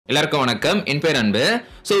எல்லாருக்கும் வணக்கம். என் பேர் அன்பு.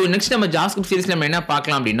 ஸோ நெக்ஸ்ட் நம்ம JavaScript சீரிஸ்ல நம்ம என்ன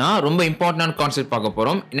பார்க்கலாம் அப்படின்னா ரொம்ப இம்பார்ட்டன்ட் கான்செப்ட் பார்க்க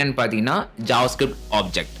போறோம். என்னன்னு பார்த்தீங்கன்னா JavaScript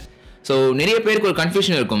ஆப்ஜெக்ட். ஸோ நிறைய பேருக்கு ஒரு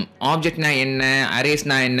கன்ஃபியூஷன் இருக்கும், ஆப்ஜெக்ட்னா என்ன,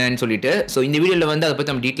 அரேஸ்னா என்னன்னு சொல்லிட்டு. ஸோ இந்த வீடியோவில் வந்து அதை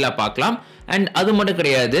பற்றி நம்ம டீட்டெயிலாக பார்க்கலாம். அண்ட் அது மட்டும்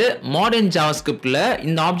கிடையாது, மாடர்ன் JavaScriptல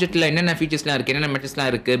இந்த ஆப்ஜெக்ட்ல என்னென்ன ஃபீச்சர்ஸ்லாம் இருக்குது, என்னென்ன மெத்தட்ஸ்லாம்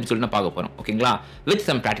இருக்குது அப்படின்னு சொல்லிட்டு பார்க்க போகிறோம். ஓகேங்களா, with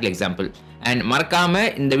some practical example. And மறக்காம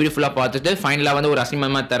இந்த வீடியோ ஃபுல்லாக பார்த்துட்டு ஃபைனலாக வந்து ஒரு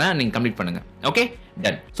அசைன்மெண்ட் தரேன், நீங்கள் கம்ப்ளீட் பண்ணுங்க. Okay,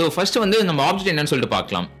 ton. ஸோ ஃபர்ஸ்ட் வந்து நம்ம ஆப்ஜெக்ட் என்னன்னு சொல்லிட்டு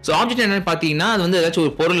பார்க்கலாம். ஸோ ஆப்ஜெக்ட் என்னன்னு பார்த்தீங்கன்னா அது வந்து ஏதாச்சும்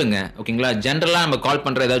ஒரு பொருளுங்க. ஓகேங்களா, ஜென்ரலாக நம்ம கால்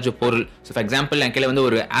பண்ணுற ஏதாச்சும் பொருள். ஸோ ஃபார் எக்ஸாம்பிள் என் கையில் வந்து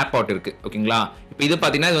ஒரு ஆப் அவுட் இருக்குது. ஓகேங்களா, இப்போ இது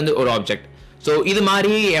பார்த்தீங்கன்னா இது வந்து ஒரு ஆப்ஜெக்ட். ஸோ இது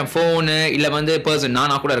மாதிரி என் ஃபோனு இல்லை வந்து பர்சன்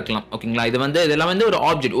நான் கூட இருக்கலாம். ஓகேங்களா, இதெல்லாம் வந்து ஒரு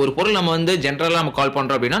ஆப்ஜெக்ட், ஒரு பொருள் நம்ம வந்து ஜென்ரலாக நம்ம கால்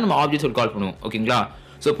பண்ணுறோம் அப்படின்னா நம்ம ஆப்ஜெக்ட் சொல்லி கால் பண்ணுவோம். ஓகேங்களா,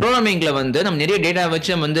 ஸோ ப்ரோக்ராமிங்கில் வந்து நம்ம நிறைய டேட்டா வச்சு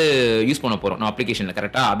நம்ம வந்து யூஸ் பண்ண போகிறோம் நம்ம அப்ளிகேஷனில்.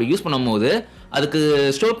 கரெக்டாக அப்படி யூஸ் பண்ணும்போது அதுக்கு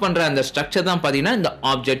ஸ்டோர் பண்ணுற அந்த ஸ்ட்ரக்சர் தான் பார்த்தீங்கன்னா இந்த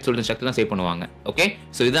ஆப்ஜெக்ட் சொல்லிட்டு ஸ்ட்ரக்சர் தான் சேவ் பண்ணுவாங்க. ஓகே,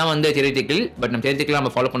 ஸோ இதுதான் வந்து தியரிட்டிக்கல். பட் நம்ம தியரிட்டிக்கலாக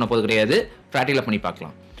நம்ம ஃபாலோ பண்ண போது கிடையாது, ப்ராக்டிகலாக பண்ணி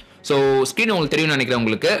பார்க்கலாம். ஸோ ஸ்க்ரீன் உங்களுக்கு தெரியும்னு நினைக்கிறேன்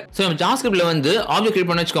உங்களுக்கு. ஸோ நம்ம JavaScriptல வந்து ஆப்ஜெக்ட்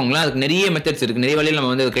கிரியேட் பண்ண வச்சுக்கோங்களேன், அதுக்கு நிறைய மெத்தட்ஸ் இருக்குது, நிறைய வழியில்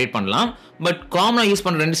நம்ம வந்து அதை கிரியேட் பண்ணலாம். பட் காமனாக யூஸ்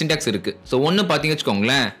பண்ணுற ரெண்டு சின்டாக்ஸ் இருக்குது. ஸோ ஒன்று பார்த்தீங்க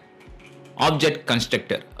வச்சுக்கோங்களேன், ஆப்ஜெக்ட்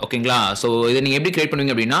கன்ஸ்ட்ரக்டர். ஓகேங்களா, ஸோ இதை நீங்கள் எப்படி கிரியேட்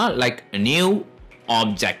பண்ணுவீங்க அப்படின்னா லைக் நியூ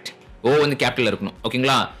ஆப்ஜெக்ட், வந்து கேபிட்டல் இருக்கணும்.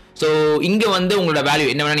 ஓகேங்களா, ஸோ இங்கே வந்து உங்களோட வேல்யூ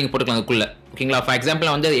என்ன வேணால் நீங்கள் போட்டுக்கலாம் அதுக்குள்ள. ஓகேங்களா, ஃபார்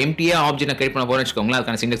எக்ஸாம்பிள் வந்து எம்டியா ஆப்ஜெக்ட் கிரியேட் பண்ண போகிறேன்னு வச்சுக்கோங்களேன்,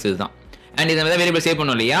 அதுக்கான சின்டாக்ஸ் இதுதான். அண்ட் இதை வந்து வேரியபிள் சேவ்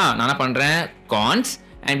பண்ணோம் இல்லையா, நான் என்ன பண்ணுறேன், கான்ஸ்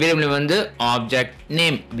அண்ட் வேரியபிள் வந்து ஆப்ஜெக்ட்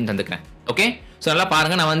நேம் அப்படின்னு தந்துக்கிறேன். ஓகே, ஸோ நல்லா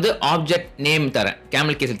பாருங்க, நான் வந்து ஆப்ஜெக்ட் நேம் தரேன்,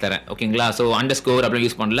 கேமல் கேஸில் தரேன். ஓகேங்களா, ஸோ அண்டர்ஸ்கோர் அப்படின்னு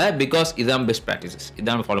யூஸ் பண்ணல, பிகாஸ் இதுதான் பெஸ்ட் ப்ராக்டிசஸ்,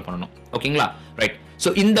 இதான் ஃபாலோ பண்ணணும். ஓகேங்களா, ரைட்.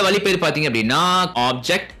 ஸோ இந்த வழி பேர் பார்த்தீங்க அப்படின்னா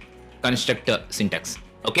object constructor syntax.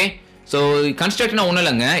 Okay, so கன்ஸ்ட்ரக்டர்னா ஒன்றும்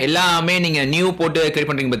இல்லைங்க, எல்லாமே நீங்கள் நியூ போட்டு கிரியேட்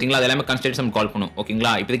பண்ணுறீங்க பார்த்தீங்களா, அது எல்லாமே கன்ஸ்ட்ரக்டர்ஸ் நம்ம கால் பண்ணும்.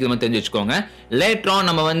 ஓகேங்களா, இப்போதைக்கு இது மாதிரி தெரிஞ்சு வச்சுக்கோங்க. லேட்டர்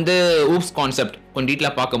நம்ம வந்து ஊப்ஸ் கான்செப்ட் கொஞ்சம்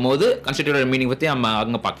டீட்டெயிலாக பார்க்கும்போது கன்ஸ்ட்ரக்டரோட மீனிங் பற்றி நம்ம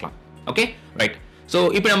அங்கே பார்க்கலாம். Okay, right. ஸோ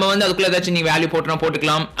இப்போ நம்ம வந்து அதுக்குள்ள ஏதாச்சும் நீ வேல்யூ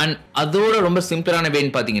போட்டுக்கலாம். அண்ட் அதோட ரொம்ப சிம்பிளான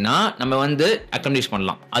வேன்னு பார்த்தீங்கன்னா நம்ம வந்து அக்கம்ப்ளிஷ்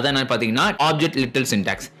பண்ணலாம். அதான் என்ன பார்த்தீங்கன்னா ஆப்ஜெக்ட் லிட்டில்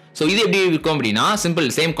சின்டாக்ஸ். ஸோ இது எப்படி இருக்கும் அப்படின்னா சிம்பிள்,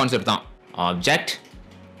 சேம் கான்செப்ட் தான். ஆப்ஜெக்ட்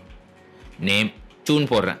நேம் டூன்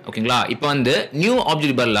போடுறேன். ஓகேங்களா, இப்போ வந்து நியூ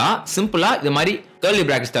ஆப்ஜெக்ட் பதிலா சிம்பிளா இது மாதிரி கர்லி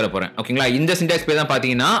பிராக்கெட்ஸ் தர போறேன். ஓகேங்களா, இந்த சின்டாக்ஸ் பேர் தான்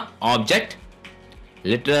பார்த்தீங்கன்னா object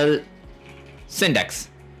little syntax.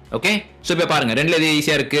 Okay, so இப்போ பாருங்க, ரெண்டுல எது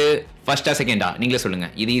ஈஸியா இருக்கு, ஃபர்ஸ்டா செகண்டா நீங்களே சொல்லுங்க,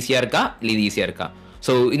 இது ஈஸியா இருக்கா இல்லை இது ஈஸியா இருக்கா?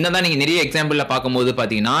 ஸோ இந்த தான் நீங்கள் நிறைய எக்ஸாம்பிளில் பார்க்கும்போது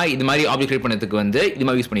பார்த்தீங்கன்னா இது மாதிரி ஆப்ஜெக்ட் கிரியேட் பண்ணுறதுக்கு வந்து இது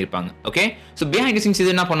மாதிரி யூஸ் பண்ணியிருப்பாங்க. Okay, so behind the scenes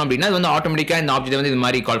இது என்ன பண்ணோம் அப்படின்னா இது வந்து ஆட்டோமேட்டிக்காக இந்த ஆப்ஜெக்ட் வந்து இது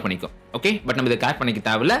மாதிரி கால் பண்ணிக்கும். ஓகே, பட் நம்ம இதை கிரியேட் பண்ணிக்க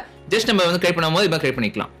தேவையில்ல, ஜஸ்ட் நம்ம வந்து கிரியேட் பண்ணும்போது இது மாதிரி கிரியேட்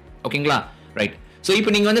பண்ணிக்கலாம். ஓகேங்களா, ரைட். ஸோ இப்போ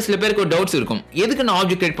நீங்கள் வந்து சில பேருக்கு ஒரு டவுட்ஸ் இருக்கும், எதுக்கு நான்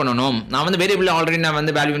ஆப்ஜெக்ட் கிரியேட் பண்ணணும், நான் வந்து வேரியபிள் ஆல்ரெடி நான்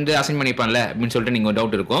வந்து வேல்யூ வந்து அசைன் பண்ணிப்பேன்ல அப்படின்னு சொல்லிட்டு நீங்கள் ஒரு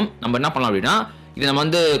டவுட் இருக்கும். நம்ம என்ன பண்ணலாம் அப்படின்னா இதை நம்ம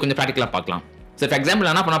வந்து கொஞ்சம் ப்ராக்டிக்கலாக பார்க்கலாம். ஸோ ஃபார்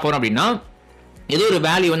எக்ஸாம்பிள் என்ன பண்ண போகிறோம் அப்படின்னா ஏதோ ஒரு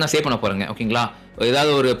வேல்யூ வந்து நான் சேவ் பண்ண போறேங்க. ஓகேங்களா,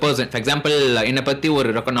 ஏதாவது ஒரு பர்சன், ஃபார் எக்ஸாம்பிள் என்னை பற்றி ஒரு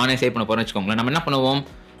ரெக்கார்ட் நானே சேவ் பண்ண போறேன்னு வச்சுக்கோங்களேன். நம்ம என்ன பண்ணுவோம்,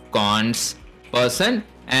 கான்ஸ் பர்சன்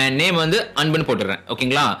அண்ட் நேம் வந்து அன்புன்னு போட்டுறேன்.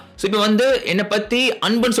 ஓகேங்களா, ஸோ இப்போ வந்து என்னை பற்றி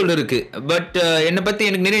அன்புன்னு சொல்லி இருக்கு, பட் என்னை பற்றி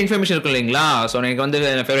எனக்கு நிறைய இன்ஃபர்மேஷன் இருக்கும் இல்லைங்களா. ஸோ எனக்கு வந்து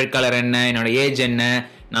ஃபேவரட் கலர் என்ன, என்னோட ஏஜ் என்ன,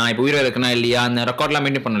 நான் இப்போ உயிரை இருக்கேனா இல்லையா, அந்த ரெக்கார்ட்லாம்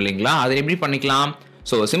மெயின்டைன் பண்ணணும் இல்லைங்களா. அதை எப்படி பண்ணிக்கலாம்?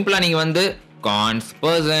 ஸோ சிம்பிளாக நீங்கள் வந்து கான்ஸ்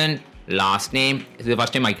பர்சன் லாஸ்ட் நேம், இது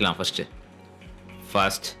first name ஆக்கிக்கலாம்,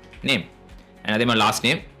 first name and அதே மாதிரி லாஸ்ட்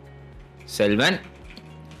நேம் செல்வன்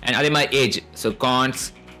அண்ட் அதே மாதிரி age. So cons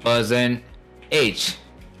person age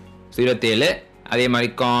 27, அதே மாதிரி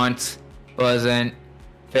cons person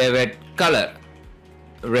favourite colour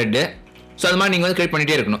red. So அது மாதிரி நீங்கள் வந்து கிரியேட்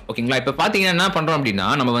பண்ணிகிட்டே இருக்கணும். ஓகேங்களா, இப்போ பார்த்தீங்கன்னா என்ன பண்ணுறோம் அப்படின்னா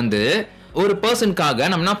நம்ம வந்து ஒரு பர்சனுக்காக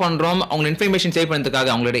நம்ம என்ன பண்ணுறோம், அவங்களோட இன்ஃபர்மேஷன் சேவ் பண்ணுறதுக்காக,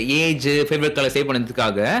 அவங்களோட ஏஜ் ஃபேவரட் கலர் சேவ்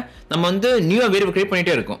பண்ணுறதுக்காக நம்ம வந்து நியூவாக வேரியபிள் கிரியேட்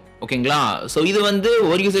பண்ணிகிட்டே இருக்கோம். ஓகேங்களா, ஸோ இது வந்து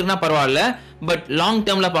ஒரு யூஸருக்குனா பரவாயில்ல, பட் லாங்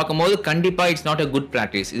டேர்மில் பார்க்கும்போது கண்டிப்பாக it's not a good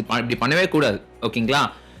practice, இது இப்படி பண்ணவே கூடாது. ஓகேங்களா,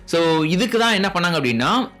 ஸோ இதுக்கு தான் என்ன பண்ணாங்க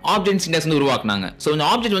அப்படின்னா ஆப்ஜெக்ட் சின்டாக்ஸ் வந்து உருவாக்குனாங்க. ஸோ இந்த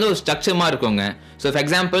ஆப்ஜெக்ட் வந்து ஒரு ஸ்ட்ரக்சரமாக இருக்குங்க. ஸோ ஃபார்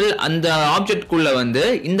எக்ஸாம்பிள் அந்த ஆப்ஜெக்ட்குள்ள வந்து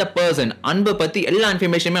இந்த பர்சன் அன்பை பற்றி எல்லா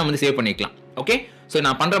இன்ஃபர்மேஷனுமே நம்ம வந்து சேவ் பண்ணிக்கலாம். ஓகே, ஸோ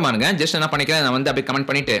நான் பண்ணுற மாதிரிங்க, ஜஸ்ட் என்ன பண்ணிக்கிறேன், நான் வந்து அப்படியே கமெண்ட்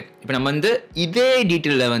பண்ணிட்டு இப்போ நம்ம வந்து இதே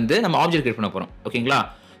டீட்டெயிலில் வந்து நம்ம ஆப்ஜெக்ட் கிரியேட் பண்ண போகிறோம். ஓகேங்களா,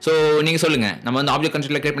 ஸோ நீங்கள் சொல்லுங்கள், நம்ம வந்து ஆப்ஜெக்ட்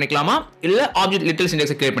கன்ஸ்ட்ரக்டர் கிரியேட் பண்ணிக்கலாமா இல்லை ஆப்ஜெக்ட் லிட்டில்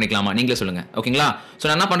சின்டாக்ஸ் கிரியேட் பண்ணிக்கலாமா, நீங்களே சொல்லுங்கள். ஓகேங்களா, ஸோ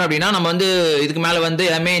நான் என்ன பண்ணுறேன் அப்படின்னா நம்ம வந்து இதுக்கு மேலே வந்து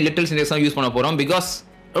எல்லாமே லிட்டில் சின்டாக்ஸ் தான் யூஸ் பண்ண போகிறோம், பிகாஸ்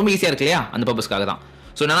ரொம்ப ஈஸியாக இருக்கு இல்லையா, அந்த பர்பஸ்க்காக தான்.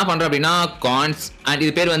 ஸோ நான் என்ன பண்ணுறேன் அப்படின்னா கான்ஸ் அண்ட்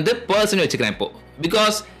இது பேர் வந்து பர்சன் வச்சுக்கிறேன் இப்போ,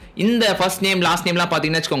 பிகாஸ் இந்த ஃபர்ஸ்ட் நேம் லாஸ்ட் நேம்லாம்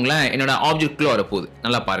பார்த்தீங்கன்னா வச்சுக்கோங்களேன் என்னோட ஆப்ஜெக்ட்குள்ளே வரப்போகுது.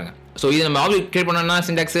 நல்லா பாருங்கள், ஸோ இது நம்ம ஆப்ஜெக்ட் கிரியேட் பண்ணோம்னா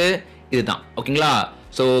சின்டாக்ஸ் இதுதான். ஓகேங்களா,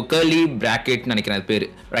 ஸோ கர்லி பிராக்கெட் நினைக்கிறேன் அது பேர்,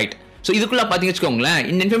 ரைட். ஸோ இதுக்குள்ள பார்த்தீங்க வச்சுக்கோங்களேன்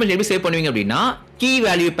இந்த இன்ஃபர்மேஷன் எப்படி சேவ் பண்ணுவீங்க அப்படின்னா கீ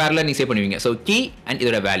வேல்யூ பேரில் நீங்கள் சேவ் பண்ணுவீங்க. ஸோ கீ அண்ட்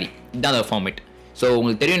இதோட வேல்யூ இதுதான் அந்த ஃபார்மேட். ஸோ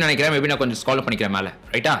உங்களுக்கு தெரியும்னு நினைக்கிறேன், மேபி நான் கொஞ்சம் ஸ்கால் பண்ணிக்கிறேன் மேலே,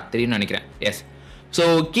 ரைட்டா, தெரியும்னு நினைக்கிறேன். எஸ், ஸோ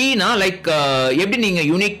கீனா லைக் எப்படி நீங்கள்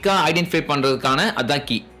யூனிக்காக ஐடென்டிஃபை பண்ணுறதுக்கான அதுதான்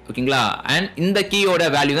கீ. ஓகேங்களா அண்ட் இந்த கீயோட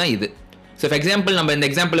வேல்யூ தான் இது ஸோ ஃபார் எக்ஸாம்பிள் நம்ம இந்த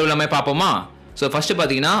எக்ஸாம்பிள் எல்லாமே பார்ப்போமா ஸோ ஃபர்ஸ்ட்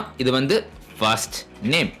பார்த்தீங்கன்னா இது வந்து first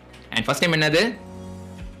name and first name என்னது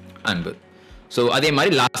அன்பு ஸோ அதே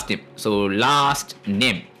மாதிரி last name so last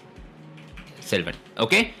name Selvan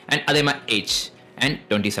okay and அதே மாதிரி ஏஜ் அண்ட்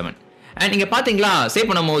 27 அண்ட் இங்கே பார்த்தீங்களா சேவ்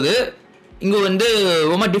பண்ணும்போது இங்கே வந்து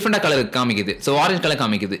ரொம்ப டிஃப்ரெண்டாக கலர் காமிக்குது ஸோ ஆரஞ்சு கலர்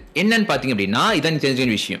காமிக்குது என்னன்னு பார்த்தீங்க அப்படின்னா இதான் தெரிஞ்ச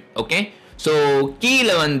விஷயம் ஓகே ஸோ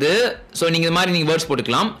கீழே வந்து ஸோ நீங்கள் இந்த மாதிரி நீங்கள் வேர்ட்ஸ்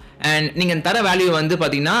போட்டுக்கலாம் அண்ட் நீங்கள் தர வேல்யூ வந்து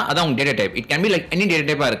பார்த்தீங்கன்னா அதான் உங்கள் data type it can be like any data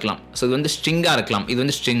டைப்பாக இருக்கலாம் ஸோ இது வந்து ஸ்ட்ரிங்காக இருக்கலாம் இது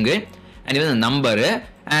வந்து ஸ்ட்ரிங்கு அண்ட் இது வந்து நம்பரு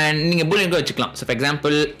அண்ட் நீங்கள் பூலியன் வச்சுக்கலாம் so for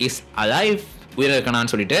example is alive உயிரை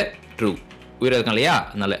இருக்கானான்னு சொல்லிட்டு ட்ரூ உயிரை இருக்கான் இல்லையா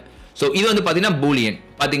அதனால ஸோ இது வந்து பார்த்தீங்கன்னா பூலியன்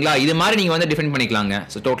பார்த்தீங்களா இது மாதிரி நீங்கள் வந்து டிஃபைன் பண்ணிக்கலாங்க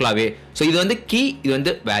ஸோ டோட்டலாகவே ஸோ இது வந்து கீ இது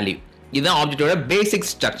வந்து வேல்யூ இதுதான் ஆப்ஜெக்டோட பேசிக்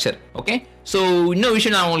ஸ்ட்ரக்சர் ஓகே ஸோ இன்னொரு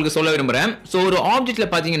விஷயம் நான் உங்களுக்கு சொல்ல விரும்புகிறேன் ஸோ ஒரு ஆப்ஜெக்ட்ல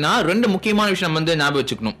பார்த்தீங்கன்னா ரெண்டு முக்கியமான விஷயம் நம்ம வந்து ஞாபகம்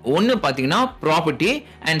வச்சுக்கணும் ஒன்று பார்த்தீங்கன்னா ப்ராப்பர்ட்டி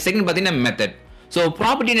அண்ட் செகண்ட் பார்த்தீங்கன்னா மெத்தட் ஸோ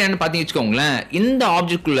ப்ராப்பர்ட்டி என்ன பார்த்தீங்கன்னு வச்சுக்கோங்களேன் இந்த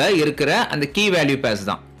ஆப்ஜெக்ட்குள்ள இருக்கிற அந்த கீ வேல்யூ பேஸ்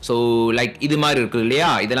தான் ஸோ லைக் இது மாதிரி இருக்குது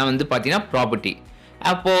இல்லையா இதெல்லாம் வந்து பார்த்தீங்கன்னா ப்ராப்பர்ட்டி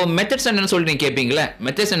அப்போ மெத்தட்ஸ் என்னன்னு சொல்லிட்டு நீங்கள் கேட்பீங்களே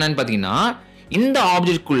மெத்தட்ஸ் என்னன்னு பார்த்தீங்கன்னா இந்த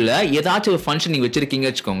ஆப்ஜெக்ட்குள்ள ஏதாச்சும் ஒரு ஃபங்க்ஷன் நீங்கள் வச்சிருக்கீங்க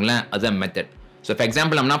வச்சுக்கோங்களேன் அதுதான் மெத்தட் ஸோ ஃபார்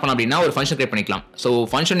எக்ஸாம்பிள் நம்ம என்ன பண்ணலாம் அப்படின்னா ஒரு ஃபங்க்ஷன் கிரியேட் பண்ணிக்கலாம் ஸோ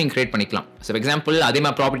ஃபங்க்ஷன் நீங்கள் கிரியேட் பண்ணிக்கலாம் ஸோ ஃபார் எக்ஸாம்பிள் அதே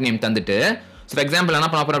மாதிரி ப்ராப்பர்ட்டி நேம் தந்துட்டு ஸோ ஃபார் எக்ஸாம்பிள் என்ன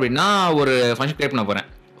பண்ண போகிறேன் அப்படின்னா ஒரு ஃபங்க்ஷன் கிரியேட் பண்ண போகிறேன்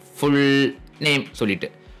ஃபுல் நேம் சொல்லிட்டு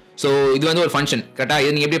ஸோ இது வந்து ஒரு ஃபங்க்ஷன் கரெக்டாக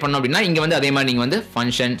இது நீங்கள் எப்படி பண்ணணும் அப்படின்னா இங்கே வந்து அதே மாதிரி நீங்கள் வந்து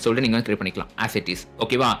ஃபங்க்ஷன் சொல்லிட்டு நீங்கள் வந்து கிரியேட் பண்ணிக்கலாம் ஆஸ் இட் இஸ்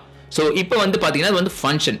ஓகேவா ஸோ இப்போ வந்து பார்த்தீங்கன்னா இது வந்து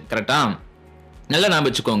ஃபங்க்ஷன் கரெக்டாக நல்லா ஞாபகம்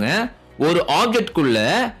வச்சுக்கோங்க ஒரு ஆப்ஜெக்ட்குள்ள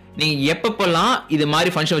நீங்கள் எப்பப்பெல்லாம் இது மாதிரி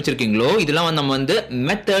ஃபங்க்ஷன் வச்சிருக்கீங்களோ இதெல்லாம் வந்து நம்ம வந்து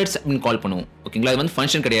மெத்தட்ஸ் அப்படின்னு கால் பண்ணுவோம் ஓகேங்களா இது வந்து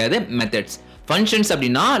ஃபங்க்ஷன் கிடையாது மெத்தட்ஸ் ஃபங்க்ஷன்ஸ்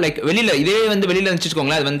அப்படின்னா லைக் வெளியில இதே வந்து வெளியில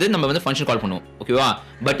வச்சுக்கோங்களேன் அது வந்து நம்ம வந்து ஃபங்க்ஷன் கால் பண்ணுவோம் ஓகேவா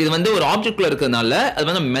பட் இது வந்து ஒரு ஆப்ஜெக்ட்ல இருக்கிறதுனால அது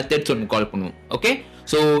வந்து மெத்தட்ஸ் ஒன்று கால் பண்ணுவோம் ஓகே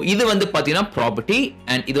ஸோ இது வந்து பார்த்தீங்கன்னா ப்ராப்பர்ட்டி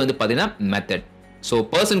அண்ட் இது வந்து பார்த்தீங்கன்னா மெத்தட் ஸோ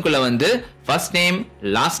பர்சனுக்குள்ள வந்து first name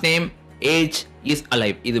last name age is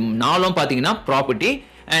alive இது நாலும் பார்த்தீங்கன்னா ப்ராப்பர்ட்டி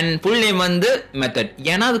அண்ட் ஃபுல் நேம் வந்து மெத்தட்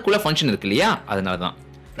ஏன்னா அதுக்குள்ள ஃபங்க்ஷன் இருக்கு இல்லையா அதனால தான்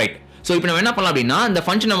ரைட் ஸோ இப்போ நம்ம என்ன பண்ணலாம் அப்படின்னா இந்த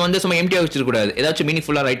ஃபங்க்ஷனை வந்து சும்மா எம்டியாக வச்சிருக்கூடாது ஏதாச்சும்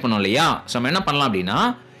மீனிங்ஃபுல்லாக ரைட் பண்ணோம் இல்லையா ஸோ நம்ம என்ன பண்ணலாம் அப்படின்னா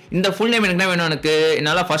இந்த ஃபுல் நேம் எனக்கு என்ன வேணும் எனக்கு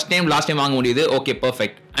என்னால் ஃபர்ஸ்ட் நேம் லாஸ்ட் நேம் வாங்க முடியுது ஓகே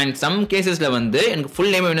பர்ஃபெக்ட் அண்ட் சம் கேசஸில் வந்து எனக்கு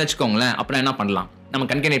ஃபுல் நேம் வேணும்னு வச்சுக்கோங்களேன் அப்புறம் என்ன பண்ணலாம் நம்ம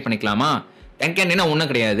கன்கேனேட் பண்ணிக்கலாமா கன்கேனேட்னா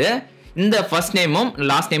ஒன்றும் கிடையாது இந்த ஃபர்ஸ்ட் நேமும்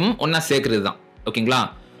லாஸ்ட் நேமும் ஒன்றா சேர்க்கறது தான் ஓகேங்களா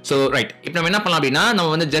ஸோ ரைட் இப்போ நம்ம என்ன பண்ணலாம் அப்படின்னா நம்ம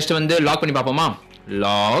வந்து ஜஸ்ட் வந்து லாக் பண்ணி பார்ப்போமா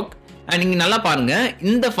லாக் அண்ட் நீங்க நல்லா பாருங்க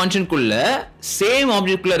இந்த ஃபங்க்ஷனுக்குள்ள சேம்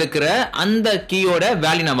ஆப்ஜெக்ட்குள்ள இருக்கிற அந்த கீயோட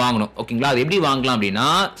வேல்யூ நான் வாங்கணும் ஓகேங்களா அது எப்படி வாங்கலாம் அப்படின்னா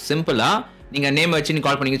சிம்பிளா நீங்க நேம் வச்சு நீங்க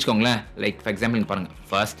கால் பண்ணி வச்சுக்கோங்களேன் லைக் ஃபார் எக்ஸாம்பிள் நீங்க பாருங்க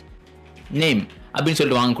ஃபர்ஸ்ட் நேம் அப்படின்னு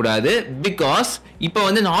சொல்லிட்டு வாங்கக்கூடாது பிகாஸ் இப்போ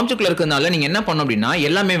வந்து இந்த ஆப்ஜெக்ட்ல இருக்கிறதுனால நீங்க என்ன பண்ணணும் அப்படின்னா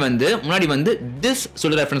எல்லாமே வந்து முன்னாடி வந்து திஸ்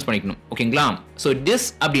சொல்லி ரெஃபரன்ஸ் பண்ணிக்கணும் ஓகேங்களா ஸோ திஸ்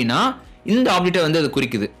அப்படின்னா இந்த ஆப்ஜெக்டை வந்து அது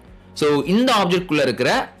குறிக்குது ஸோ இந்த ஆப்ஜெக்ட்குள்ள இருக்கிற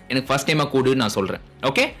எனக்கு ஃபர்ஸ்ட் டைமாக கூடுன்னு நான் சொல்றேன்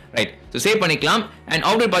ஓகே ரைட் ஸோ சேவ் பண்ணிக்கலாம் அண்ட்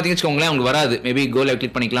ஆப்ஜெக்ட் பார்த்தீங்கன்னு வச்சுக்கோங்களேன் உங்களுக்கு வராது மேபி கோல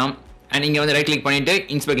கிளிக் பண்ணிக்கலாம் அண்ட் இங்கே வந்து ரைட் கிளிக் பண்ணிட்டு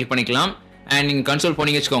இன்ஸ்பெக்ட் கிளிக் பண்ணிக்கலாம் அண்ட் நீங்கள் கன்சோல்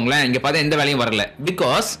போனீங்க வச்சுக்கோங்களேன் இங்கே பார்த்தா எந்த வேலையும் வரல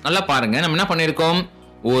பிகாஸ் நல்லா பாருங்க நம்ம என்ன பண்ணியிருக்கோம்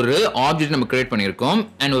ஒரு ஆப்ஜெக்ட் நம்ம கிரியேட் பண்ணியிருக்கோம்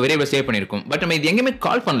அண்ட் ஒரு வேரியபிள் சேவ் பண்ணியிருக்கோம் பட் நம்ம இது எங்கேயுமே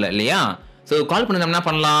கால் பண்ணல இல்லையா ஸோ கால் பண்ணி நம்ம என்ன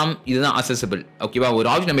பண்ணலாம் இதுதான் அசஸபிள் ஓகேவா ஒரு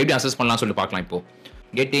ஆப்ஜெக்ட் நம்ம எப்படி அசஸ் பண்ணலாம் சொல்லிட்டு பார்க்கலாம் இப்போ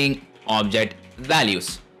getting object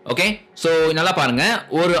values okay so நல்லா பாருங்க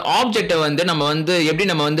ஒரு ஆப்ஜெக்டை வந்து நம்ம வந்து எப்படி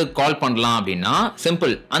நம்ம வந்து கால் பண்ணலாம் அப்படின்னா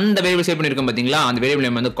சிம்பிள் அந்த வேரியபிள் சேவ் பண்ணியிருக்கோம் பார்த்தீங்களா அந்த வேரியபிள்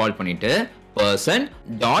நம்ம வந்து கால் பண்ணிட்டு பர்சன்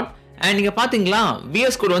டாட் அண்ட் நீங்க பாத்தீங்களா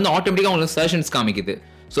VS கோட் வந்து ஆட்டோமேட்டிக்கா உங்களுக்கு சஜஷன்ஸ் காமிக்குது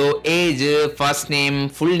so age first name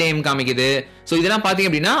full name காமிக்குது ஸோ இதெல்லாம் பார்த்தீங்க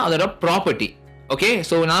அப்படின்னா அதோட ப்ராப்பர்ட்டி ஓகே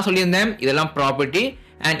ஸோ நான் சொல்லியிருந்தேன் இதெல்லாம் ப்ராப்பர்ட்டி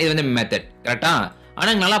அண்ட் இது வந்து மெத்தட் கரெக்டா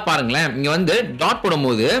ஆனால் நல்லா பாருங்களேன் இங்கே வந்து டாட்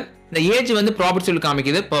போடும்போது இந்த ஏஜ் வந்து ப்ராப்பர்ட்டி சொல்லி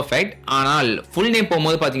காமிக்குது பர்ஃபெக்ட் ஆனால் ஃபுல் நேம்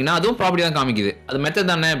போகும்போது பார்த்தீங்கன்னா அதுவும் ப்ராப்பர்ட்டி தான் காமிக்குது அது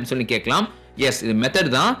மெத்தட் தானே அப்படின்னு சொல்லி கேட்கலாம் எஸ் இது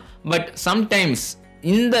மெத்தட் தான் பட் சம்டைம்ஸ்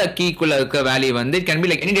இந்த கீக்குள்ள இருக்க வேல்யூ வந்து it can be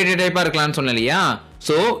like any data டைப்பாக இருக்கலாம்னு சொன்னேன் இல்லையா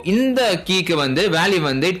ஸோ இந்த கீக்கு வந்து வேல்யூ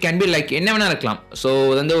வந்து இட் கேன் பி லைக் என்ன வேணா இருக்கலாம் ஸோ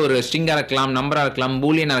இது வந்து ஒரு ஸ்ட்ரிங்காக இருக்கலாம் நம்பராக இருக்கலாம்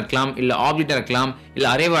பூலியனாக இருக்கலாம் இல்லை ஆப்ஜெக்டாக இருக்கலாம் இல்லை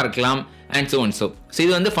அரேவாக இருக்கலாம் அண்ட் ஸோ அண்ட் ஸோ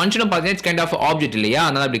இது வந்து ஃபங்க்ஷனும் பார்த்தீங்கன்னா இட்ஸ் கைண்ட் ஆஃப் ஆப்ஜெக்ட் இல்லையா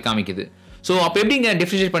அதனால அப்படி காமிக்குது ஸோ அப்போ எப்படிங்க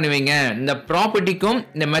டிஃபரன்ஷியேட் பண்ணுவீங்க இந்த ப்ராப்பர்ட்டிக்கும்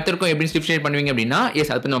இந்த மெத்தடுக்கும் எப்படி டிஃபரன்ஷியேட் பண்ணுவீங்க அப்படின்னா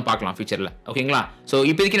எஸ் அது நம்ம பார்க்கலாம் ஃபியூச்சரில் ஓகேங்களா ஸோ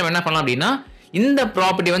இப்போதைக்கு நம்ம என்ன பண்ணலாம் அப்படின்னா இந்த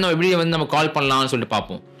ப்ராப்பர்ட்டி வந்து எப்படி வந்து நம்ம கால் பண்ணலாம்னு சொல்லிட்டு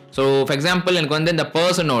பார்ப்போம் ஸோ ஃபார் எக்ஸாம்பிள் எனக்கு வந்து இந்த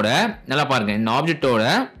பர்சனோட நல்லா பாருங்க இந்த ஆப்ஜெக்டோட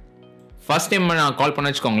ஃபர்ஸ்ட் நேம் நான் கால் பண்ண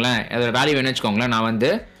வச்சுக்கோங்களேன் அதோட வேல்யூ வேணும்னு வச்சுக்கோங்களேன் நான் வந்து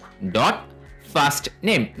டாட் ஃபர்ஸ்ட்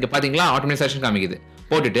நேம் இங்கே பார்த்தீங்களா ஆட்டோமேட்டிக் செக்ஷன் காமிக்குது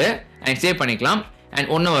போட்டுட்டு அண்ட் சேவ் பண்ணிக்கலாம் அண்ட்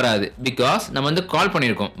ஒன்றும் வராது பிகாஸ் நம்ம வந்து கால்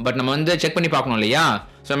பண்ணியிருக்கோம் பட் நம்ம வந்து செக் பண்ணி பார்க்கணும் இல்லையா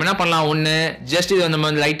ஸோ நம்ம என்ன பண்ணலாம் ஒன்று ஜஸ்ட் இது நம்ம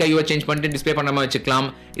வந்து லைட்டாக யூஆர் சேஞ்ச் பண்ணிட்டு டிஸ்பிளே பண்ண மாதிரி வச்சுக்கலாம்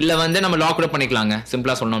இல்லை வந்து நம்ம லாக் கூட பண்ணிக்கலாங்க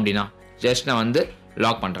சிம்பிளாக சொல்லணும் அப்படின்னா ஜஸ்ட் நான் வந்து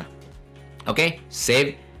லாக் பண்ணுறேன் ஓகே சேவ்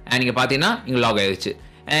அண்ட் இங்கே பார்த்தீங்கன்னா இங்கே லாக் ஆயிடுச்சு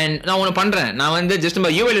அண்ட் நான் ஒன்று பண்ணுறேன், நான் வந்து ஜஸ்ட்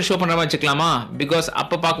நம்ம யூஐல ஷோ பண்ணுற மாதிரி வச்சுக்கலாமா, பிகாஸ்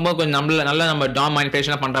அப்போ பார்க்கும்போது கொஞ்சம் நல்லா நம்ம டாம்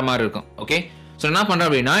மேனிபுலேஷன்லாம் பண்ணுற மாதிரி இருக்கும். ஓகே, ஸோ என்ன பண்ணுறேன்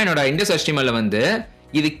அப்படின்னா என்னோட இண்டெக்ஸ் HTML வந்து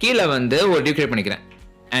இது கீழே வந்து ஒரு டிவ் கிரியேட் பண்ணிக்கிறேன்.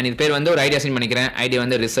 அண்ட் இது பேர் வந்து ஒரு ஐடி அசைன் பண்ணிக்கிறேன். ஐடி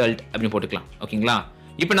வந்து ரிசல்ட் அப்படின்னு போட்டுக்கலாம். ஓகேங்களா,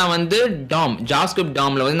 இப்போ நான் வந்து JavaScript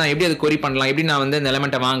DOMல வந்து நான் எப்படி அது கொரி பண்ணலாம், எப்படி நான் வந்து இந்த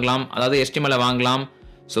எலமெண்ட்டை வாங்கலாம், அதாவது HTML வாங்கலாம்.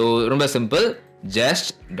 ஸோ ரொம்ப simple, just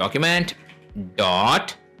document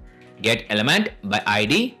dot get element by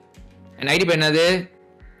ID and IT பேர் என்னது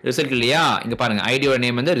ரிசல்ட் இல்லையா, இங்கே பாருங்க ஐடியோட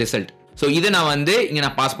நேம் வந்து ரிசல்ட். ஸோ இதை நான் வந்து இங்கே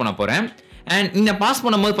நான் பாஸ் பண்ண போகிறேன். அண்ட் இந்த பாஸ்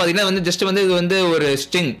பண்ணும்போது பார்த்தீங்கன்னா வந்து ஜஸ்ட் வந்து இது வந்து ஒரு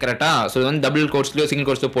ஸ்ட்ரிங் கரெக்டாக. ஸோ இது வந்து டபுள் கோட்ஸ்லையோ சிங்கிள்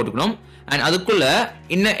கோட்ஸ்லையோ போட்டுக்கணும். அண்ட் அதுக்குள்ள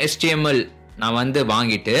இன்னும் HTML நான் வந்து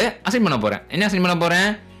வாங்கிட்டு அசைன் பண்ண போகிறேன். என்ன அசைன் பண்ண போகிறேன்,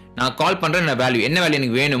 நான் கால் பண்ணுற என்ன வேல்யூ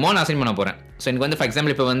எனக்கு வேணுமோ நான் அசைன் பண்ண போகிறேன். ஸோ எனக்கு வந்து ஃபார்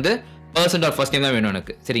எக்ஸாம்பிள் இப்போ வந்து பர்சன்ட் ஆர் ஃபர்ஸ்ட் நேம் தான் வேணும்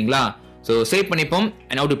எனக்கு. சரிங்களா, ஸோ சேவ் பண்ணிப்போம்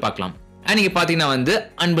அண்ட் அவுட் பார்க்கலாம். அண்ட் நீங்கள் பார்த்தீங்கன்னா வந்து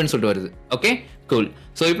அன்புன்னு சொல்லிட்டு வருது. Okay cool.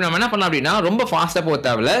 ஸோ இப்போ நம்ம என்ன பண்ணலாம் அப்படின்னா ரொம்ப ஃபாஸ்ட்டாக போக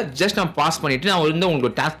தேவையில்ல, ஜஸ்ட் நான் பாஸ் பண்ணிட்டு நான் வந்து உங்களுக்கு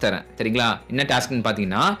ஒரு டாஸ்க் தரேன். சரிங்களா, என்ன டாஸ்க்னு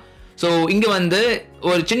பார்த்தீங்கன்னா ஸோ இங்கே வந்து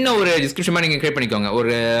ஒரு சின்ன ஒரு டிஸ்கிரிப்ஷன் மாதிரி நீங்கள் கிரியேட் பண்ணிக்கோங்க,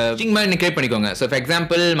 ஒரு ஸ்ட்ரிங் மாதிரி நீங்கள் கிரியேட் பண்ணிக்கோங்க. So for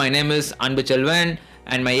example my name is அன்பு Selvan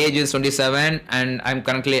and my age is 27 and I am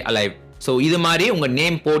currently alive. So இது மாதிரி உங்கள்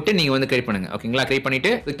நேம் போட்டு நீங்கள் வந்து கிரியேட் பண்ணுங்க. ஓகேங்களா, கிரியேட் பண்ணிட்டு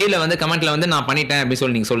கீழே வந்து கமெண்ட்ல வந்து நான் பண்ணிட்டேன் அப்படின்னு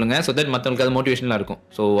சொல்லி நீங்கள் சொல்லுங்க. ஸோ தட் மற்றவங்களுக்கு அது மோட்டிவேஷனாக இருக்கும்.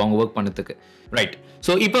 ஸோ அவங்க ஒர்க் பண்ணதுக்கு ரைட்.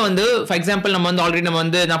 ஸோ இப்போ வந்து ஃபார் எக்ஸாம்பிள் நம்ம வந்து ஆல்ரெடி நம்ம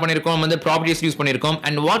வந்து என்ன பண்ணியிருக்கோம், நம்ம வந்து ப்ராப்பர்ட்டிஸ் யூஸ் பண்ணியிருக்கோம்.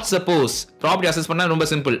 And what suppose property assess பண்ணால் ரொம்ப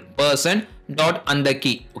சிம்பிள், பர்சன் டாட் அந்த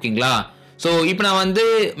கீ. ஓகேங்களா, ஸோ இப்போ நான் வந்து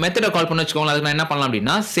மெத்தடை கால் பண்ண வச்சுக்கோங்களேன். அதுக்கு நான் என்ன பண்ணலாம்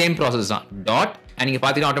அப்படின்னா சேம் ப்ராசஸ் தான், டாட் அண்ட் நீங்கள்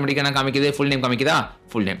பார்த்தீங்கன்னா ஆட்டோமேட்டிக்காக என்ன காமிக்குது, full name காமிக்குதா,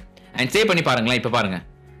 full name. And save பண்ணி பாருங்களேன். இப்போ பாருங்க,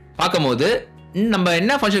 பார்க்கும்போது நம்ம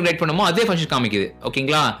என்ன ஃபங்க்ஷன் கிரியேட் பண்ணுமோ அதே ஃபங்க்ஷன் காமிக்குது.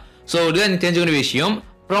 ஓகேங்களா, ஸோ இதுதான் எனக்கு தெரிஞ்சுக்கிற விஷயம்.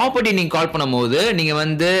 ப்ராப்பர்ட்டி நீங்கள் கால் பண்ணும்போது நீங்கள்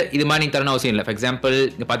வந்து இது மாதிரி நீங்கள் தரணும் அவசியம் இல்லை. ஃபார் எக்ஸாம்பிள்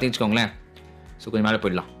இங்கே பார்த்தீங்கன்னு வச்சுக்கோங்களேன். ஸோ கொஞ்சம் மேலே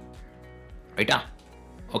போயிடலாம் ரைட்டா.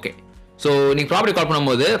 ஓகே, ஸோ நீங்கள் ப்ராப்பர்ட்டி கால்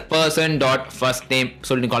பண்ணும்போது பர்சன் டாட் ஃபர்ஸ்ட் நேம்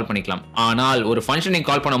சொல்லி நீங்கள் கால் பண்ணிக்கலாம். ஆனால் ஒரு ஃபங்க்ஷன்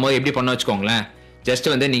நீங்கள் கால் பண்ணும்போது எப்படி பண்ண வச்சுக்கோங்களேன், ஜஸ்ட்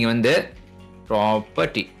வந்து நீங்கள் வந்து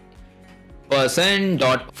property person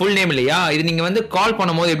dot full name இல்லையா, இது நீங்கள் வந்து கால்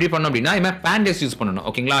பண்ணும்போது எப்படி பண்ணணும் அப்படின்னா இது மாதிரி பேண்டேஸ் யூஸ் பண்ணணும்.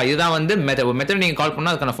 ஓகேங்களா, இதுதான் வந்து மெத்தட் நீங்கள் கால்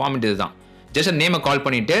பண்ணால் அதுக்கான ஃபார்மேட் இதுதான். ஜஸ்ட் நேமை கால்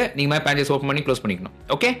பண்ணிட்டு நீங்கள் மாதிரி பேண்டேஸ் ஓப்பன் பண்ணி க்ளோஸ் பண்ணிக்கணும்.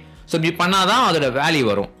 ஓகே, ஸோ இப்படி பண்ணாதான் அதோட வேல்யூ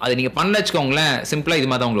வரும். அது நீங்கள் பண்ணல வச்சுக்கோங்களேன், சிம்பிளாக இது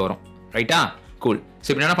மாதிரி தான் உங்களுக்கு வரும். ரைட்டா, கூல். ஸோ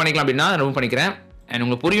இப்போ என்ன பண்ணிக்கலாம் அப்படின்னா ரிமூவ் பண்ணிக்கிறேன். அண்ட்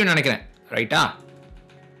உங்களுக்கு புரியும்னு நினைக்கிறேன். ரைட்டா,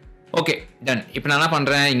 ஓகே டன். இப்போ நான் என்ன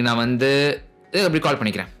பண்ணுறேன், இங்கே நான் வந்து அப்படி கால்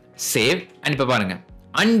பண்ணிக்கிறேன், சேவ். அண்ட் இப்போ பாருங்க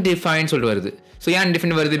அன்டிஃபைன் சொல்லிட்டு வருது. ஸோ ஏன்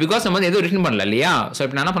அன்டிஃபைன் வருது, பிகாஸ் நம்ம வந்து எதுவும் ரிட்டன் பண்ணல இல்லையா. ஸோ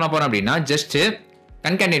இப்போ நான் என்ன பண்ண போகிறேன் அப்படின்னா ஜஸ்ட்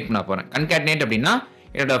கன்கேட்னேட் பண்ண போகிறேன். கன்கேட்னேட் அப்படின்னா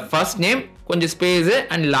என்னோட ஃபர்ஸ்ட் நேம் கொஞ்சம் ஸ்பேஸ்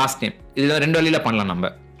அண்ட் லாஸ்ட் நேம், இதில் ரெண்டு வழியில் பண்ணலாம்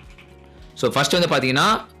நம்ம. ஸோ ஃபர்ஸ்ட் வந்து பார்த்தீங்கன்னா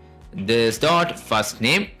this dot first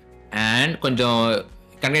name and கொஞ்சம்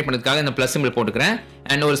கன்வெர்ட் பண்ணதுக்காக இந்த ப்ளஸ் சிம்பிள் போட்டுக்கிறேன்.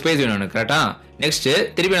 அண்ட் ஒரு ஸ்பேஸ் வேணும் எனக்கு கரெக்டா. நெக்ஸ்ட்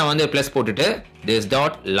திருப்பி நான் வந்து ப்ளஸ் போட்டுட்டு திஸ்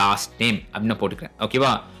டாட் லாஸ்ட் நேம் அப்படின்னு போட்டுக்கிறேன்.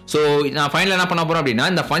 ஓகேவா, ஸோ நான் ஃபைனலாக என்ன பண்ண போகிறேன் அப்படின்னா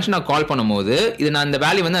இந்த ஃபங்க்ஷனை கால் பண்ணும்போது இது நான் இந்த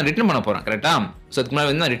வேல்யூ வந்து நான் ரிட்டர்ன் பண்ண போகிறேன் கரெக்டா. ஸோ அதுக்கு முன்னாடி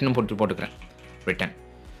வந்து நான் ரிட்டர்ன் போட்டுக்கிறேன் ரிட்டர்ன்.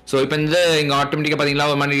 ஸோ இப்போ இந்த இங்கே ஆட்டோமேட்டிக்காக பார்த்தீங்களா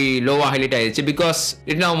ஒரு மாதிரி லோவாக ஹைலைட் ஆயிடுச்சு, பிகாஸ்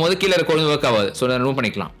ரிட்டர்ன் ஆகும்போது கீழே இருக்க ஒர்க் ஆகாது. ஸோ நான் ரிமூவ்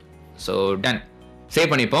பண்ணிக்கலாம். ஸோ டன், சேவ்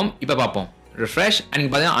பண்ணிப்போம். இப்போ பார்ப்போம், ரிஃப்ரெஷ் அண்ட்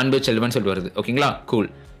பார்த்தீங்கன்னா அன்பு செல்வன் சொல்லிட்டு வருது. ஓகேங்களா, கூல்.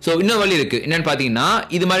 ஸோ இன்னொரு வழி இருக்கு, என்னன்னு பார்த்தீங்கன்னா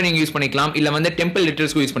இது மாதிரி நீங்கள் யூஸ் பண்ணிக்கலாம், இல்லை வந்து டெம்பிள்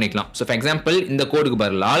லிட்டர்ஸ்க்கு யூஸ் பண்ணிக்கலாம். ஸோ ஃபார் எக்ஸாம்பிள் இந்த கோடுக்கு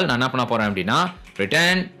பதிலால் நான் என்ன பண்ண போகிறேன் அப்படின்னா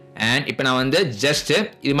ரிட்டர்ன் அண்ட் இப்போ நான் வந்து ஜஸ்ட்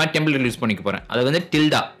இது மாதிரி டெம்பிள் லிட்டர் யூஸ் பண்ணிக்க போகிறேன். அது வந்து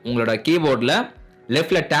டில்டா, உங்களோட கீபோர்டில்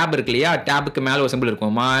லெஃப்டில் டேப் இருக்கு இல்லையா, டேப்புக்கு மேலே ஒரு சிம்பிள்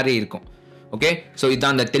இருக்கும் மாதிரி இருக்கும். ஓகே, ஸோ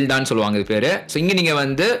இதுதான் அந்த டில்டான்னு சொல்லுவாங்க இது பேர். ஸோ இங்கே நீங்கள்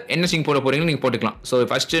வந்து என்ன ஸ்ட்ரிங் போட போகிறீங்களோ நீங்கள் போட்டுக்கலாம். ஸோ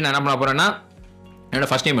ஃபஸ்ட்டு நான் என்ன பண்ண போகிறேன்னா என்னோட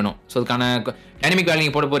ஃபர்ஸ்ட் நேம் வேணும். ஸோ அதுக்கான டைனமிக் வேல்யூ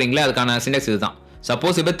நீங்கள் போட போகிறீங்களா, அதுக்கான சிண்டெக்ஸ் இது தான்.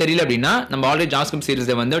 சப்போஸ் இப்போ தெரியல அப்படின்னா நம்ம ஆல்ரெடி JavaScript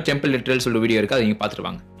சீரிஸில் வந்து டெம்பிள் லிட்டரல் சொல்லிட்டு வீடியோ இருக்குது, அதை நீங்கள்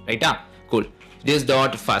பார்த்துருவாங்க. ரைட்டா, cool. This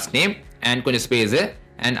dot first name and கொஞ்சம் ஸ்பேஸு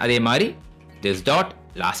அண்ட் அதே மாதிரி this dot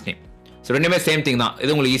last name. So ரெண்டுமே சேம் திங் தான்,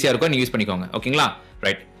 இது உங்களுக்கு ஈஸியாக இருக்கும், நீங்கள் யூஸ் பண்ணிக்கோங்க. ஓகேங்களா,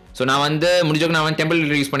 ரைட். ஸோ நான் வந்து முடிஞ்சவங்க நான் வந்து டெம்பிள்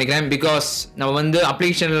லிட்டர் யூஸ் பண்ணிக்கிறேன், பிகாஸ் நம்ம வந்து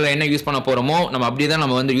அப்ளிகேஷனில் என்ன யூஸ் பண்ண போகிறோமோ நம்ம அப்படியே தான்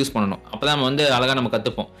நம்ம வந்து யூஸ் பண்ணணும். அப்போ தான் நம்ம வந்து அழகாக நம்ம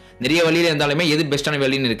கற்றுப்போம். நிறைய வழியில் இருந்தாலுமே எது பெஸ்ட்டான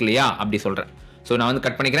வழின்னு இருக்கு இல்லையா, அப்படி சொல்கிறேன். ஸோ நான் வந்து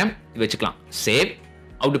கட் பண்ணிக்கிறேன், வச்சுக்கலாம். சேவ்.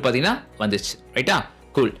 அவுட் பார்த்தீங்கன்னா வந்துச்சு. ரைட்டா,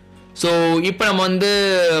 கூல். ஸோ இப்போ நம்ம வந்து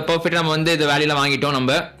பர்ஃபெக்டாக நம்ம வந்து இந்த வேல்யூல வாங்கிட்டோம்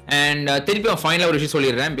நம்ம. அண்ட் திருப்பி ஃபைனலாக ஒரு விஷயம்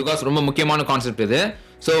சொல்லிடுறேன், பிகாஸ் ரொம்ப முக்கியமான கான்செப்ட் இது.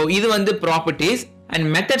 ஸோ இது வந்து ப்ராப்பர்ட்டிஸ் அண்ட்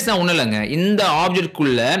மெத்தட்ஸ் தான் ஒன்றும் இல்லைங்க. இந்த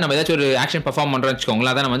ஆப்ஜெக்ட்குள்ள நம்ம ஏதாச்சும் ஒரு ஆக்ஷன் பர்ஃபார்ம் பண்ணுறோம்னு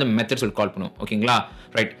வச்சுக்கோங்களேன், அதான் நம்ம வந்து மெத்தட் சொல்லி கால் பண்ணுவோம். ஓகேங்களா,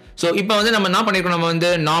 ரைட். ஸோ இப்போ வந்து நம்ம என்ன பண்ணியிருக்கோம், நம்ம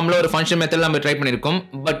வந்து நார்மலாக ஒரு ஃபங்க்ஷன் மெத்தட் நம்ம ட்ரை பண்ணியிருக்கோம்.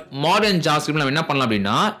 பட் மாடர்ன் JavaScript நம்ம என்ன பண்ணலாம்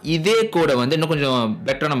அப்படின்னா இதே கோடை வந்து இன்னும் கொஞ்சம்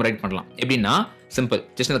பெட்டராக நம்ம ரைட் பண்ணலாம். எப்படின்னா சிம்பிள்,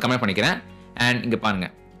 ஜஸ்ட் அதை கமெண்ட் பண்ணிக்கிறேன். அண்ட் இங்கே பாருங்க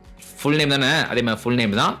ஃபுல் நேம் தானே, அதே மாதிரி ஃபுல்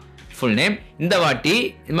நேம் தான், ஃபுல் நேம். இந்த வாட்டி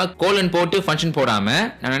இது மாதிரி கோலன் போட்டு ஃபங்க்ஷன் போடாமல்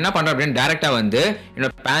நான் என்ன பண்ணுறேன் அப்படின்னு டேரெக்டாக வந்து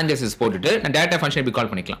என்னோட பேரன்தசிஸ் போட்டுட்டு நான் டேரெக்டாக ஃபங்க்ஷன் இப்படி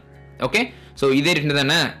கால் பண்ணிக்கலாம். ஓகே, ஸோ இதே ரிட்டன்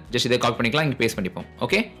தானே, ஜஸ்ட் இதை காப்பி பண்ணிக்கலாம், இங்கே பேஸ்ட் பண்ணிப்போம்.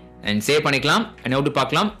 ஓகே, அண்ட் சேவ் பண்ணிக்கலாம். அண்ட் அவுட்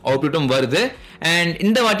பார்க்கலாம், அவுட்புட்டும் வருது. அண்ட்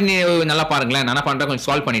இந்த வாட்டி நீ நல்லா பாருங்களேன், நான் பண்ணுறேன் கொஞ்சம்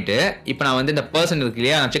சால்வ் பண்ணிட்டு இப்போ நான் வந்து இந்த பர்சன் இருக்கு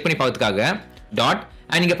இல்லையா, நான் செக் பண்ணி பார்க்கறதுக்காக டாட்.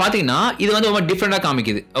 அண்ட் நீங்கள் பார்த்தீங்கன்னா இது வந்து ரொம்ப டிஃப்ரெண்டாக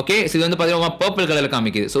காமிக்குது. ஓகே, ஸோ இது வந்து பார்த்தீங்கன்னா பர்பிள் கலரில்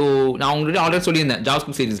காமிக்குது. ஸோ நான் உங்கள்கிட்ட ஆல்ரெடி சொல்லியிருந்தேன்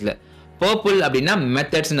JavaScript சீரிஸில் பர்பிள் அப்படின்னா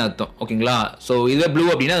மெத்தட்ஸ்னு அர்த்தம். ஓகேங்களா, ஸோ இதுவே ப்ளூ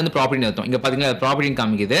அப்படின்னா வந்து ப்ராப்பர்ட்டின்னு அர்த்தம். இங்கே பார்த்தீங்கன்னா ப்ராப்பர்ட்டின்னு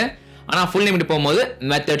காமிக்குது, ஆனால் ஃபுல் நேம் போகும்போது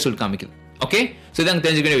மெத்தட்ஸ் சொல்லி காமிக்குது. ஓகே, ஸோ இதான்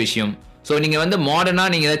தெரிஞ்சுக்கிற விஷயம். ஸோ நீங்கள் வந்து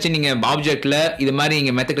மாடர்னாக நீங்கள் ஏதாச்சும் நீங்கள் ஆப்ஜெக்ட்டில் இது மாதிரி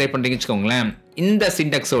நீங்கள் மெத்தட் ட்ரை பண்ணுறீங்கன்னு வச்சுக்கோங்களேன், இந்த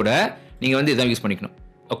சின்டாக்ஸோட நீங்கள் வந்து இதான் யூஸ் பண்ணிக்கணும்.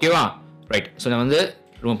 ஓகேவா, ரைட். ஸோ நான் வந்து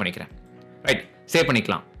ரிமூவ் பண்ணிக்கிறேன். ரைட், சேவ்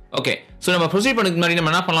பண்ணிக்கலாம். ஓகே, ஸோ நம்ம ப்ரொசீட் பண்ணுறதுக்கு முன்னாடி நம்ம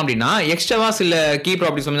என்ன பண்ணலாம் அப்படின்னா எக்ஸ்ட்ராவா சில கீ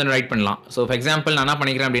ப்ராப்பர்ட்டிஸ் வந்து ரைட் பண்ணலாம். ஸோ ஃபார் எக்ஸாம்பிள் நான் என்ன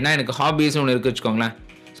பண்ணிக்கிறேன் அப்படின்னா எனக்கு ஹாபீஸ்னு ஒன்று இருக்குது வச்சுக்கோங்களேன்,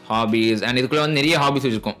 ஹாபீஸ். அண்ட் இதுக்குள்ளே வந்து நிறைய ஹாபீஸ்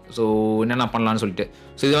வச்சுருக்கோம். ஸோ என்னென்ன பண்ணலாம்னு சொல்லிட்டு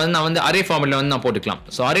ஸோ இது வந்து நான் வந்து அரே ஃபார்மெட்டில் வந்து நான் போட்டுக்கலாம்.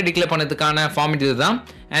 ஸோ அரே டிக்ளேர் பண்ணதுக்கான ஃபார்மெட் இது தான்.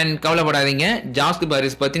 அண்ட் கவலைப்படாதீங்க, JavaScript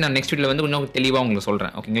அரேஸ் பற்றி நான் நெக்ஸ்ட் வீடியோவில் வந்து கொஞ்சம் தெளிவாக உங்களுக்கு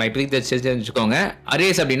சொல்கிறேன். ஓகேங்களா, இப்போதைக்கு தெரிஞ்சுக்கோங்க.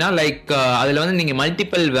 அரேஸ் அப்படின்னா லைக் அதில் வந்து நீங்கள்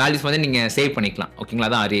மல்டிபிள் வேல்யூஸ் வந்து நீங்கள் சேவ் பண்ணிக்கலாம். ஓகேங்களா,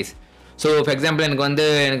 அதான் அரேஸ். ஸோ ஃபார் எக்ஸாம்பிள்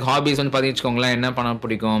எனக்கு ஹாபீஸ் வந்து பார்த்தீங்கன்னு வச்சுக்கோங்களேன், என்ன பண்ண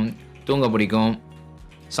பிடிக்கும், தூங்க பிடிக்கும்,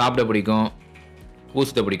 சாப்பிட பிடிக்கும்,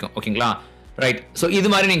 ஊசுத்த பிடிக்கும். ஓகேங்களா, ரைட். ஸோ இது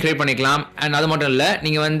மாதிரி நீங்கள் கிரியேட் பண்ணிக்கலாம். அண்ட் அது மட்டும் இல்லை,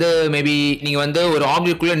 நீங்கள் வந்து மேபி நீங்கள் வந்து ஒரு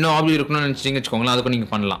ஆப்ஜெக்ட்குள்ளே இன்னும் ஆப்ஜெக்ட் இருக்கணும்னு நினச்சிங்க வச்சுக்கோங்களேன், அதுக்கும்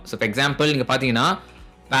நீங்கள் பண்ணலாம். ஸோ ஃபார் எக்ஸாம்பிள் நீங்கள் பார்த்தீங்கன்னா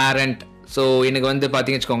பேரண்ட். ஸோ எனக்கு வந்து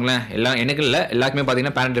பார்த்தீங்க வச்சுக்கோங்களேன், எனக்கு இல்லை எல்லாருக்குமே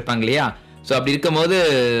பார்த்தீங்கன்னா பேரண்ட் இருப்பாங்க இல்லையா. ஸோ அப்படி இருக்கும்போது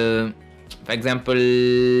ஃபார் எக்ஸாம்பிள்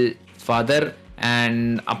ஃபாதர்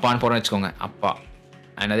அண்ட் அப்பான்னு போகிறோன்னு வச்சுக்கோங்க, அப்பா.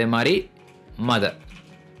 அண்ட் அதே மாதிரி மதர்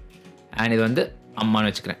அண்ட் இது வந்து அம்மான்னு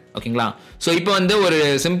வச்சுக்கிறேன். ஓகேங்களா, ஸோ இப்போ வந்து ஒரு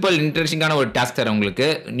சிம்பிள் இன்ட்ரெஸ்டிங்கான ஒரு டாஸ்க் தரேன் உங்களுக்கு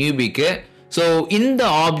நியூபிக்கு. ஸோ இந்த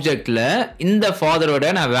ஆப்ஜெக்டில் இந்த ஃபாதரோட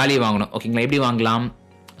நான் வேல்யூ வாங்கணும். ஓகேங்களா, எப்படி வாங்கலாம்,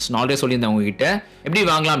 நான் ஆல்ரெடி சொல்லியிருந்தேன் உங்ககிட்ட எப்படி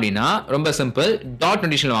வாங்கலாம் அப்படின்னா ரொம்ப சிம்பிள், டாட்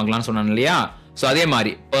கண்டிஷனில் வாங்கலாம்னு சொன்னாங்க இல்லையா. ஸோ அதே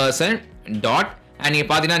மாதிரி பர்சன் டாட் அண்ட் நீங்கள்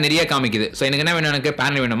பார்த்தீங்கன்னா நிறைய காமிக்குது. ஸோ எனக்கு என்ன வேணும், எனக்கு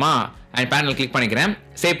பேனல் வேணுமா, அண்ட் பேனல் கிளிக் பண்ணிக்கிறேன்,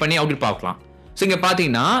 சேவ் பண்ணி அவுட்புட் பார்க்கலாம். ஸோ இங்கே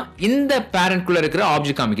பார்த்தீங்கன்னா இந்த பேரண்ட்குள்ளே இருக்கிற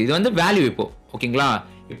ஆப்ஜெக்ட் காமிக்குது, இது வந்து வேல்யூ இப்போ. ஓகேங்களா,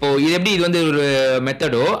 இப்போ இது எப்படி இது வந்து ஒரு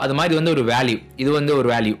மெத்தடோ அது மாதிரி இது வந்து ஒரு வேல்யூ, இது வந்து ஒரு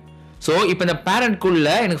வேல்யூ. ஸோ இப்போ இந்த பேரண்ட்குள்ள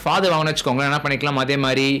எனக்கு ஃபாதர் வாங்கணும்னு வச்சுக்கோங்க, என்ன பண்ணிக்கலாம், அதே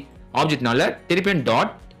மாதிரி ஆப்ஜெக்ட்னால திருப்பியும்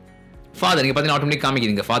டாட் ஃபாதர். நீங்கள் பார்த்தீங்கன்னா ஆட்டோமேட்டிக்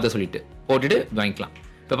காமிக்குது இங்கே ஃபாதர் சொல்லிட்டு போட்டுட்டு வாங்கிக்கலாம்.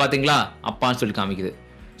 இப்போ பார்த்தீங்களா அப்பான்னு சொல்லிட்டு காமிக்குது.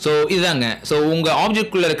 ஸோ இதுதாங்க. ஸோ உங்கள்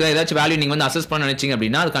ஆப்ஜெக்ட்குள்ளே இருக்கிற ஏதாச்சும் வேல்யூ நீங்கள் வந்து அசஸ் பண்ண நினைச்சிங்க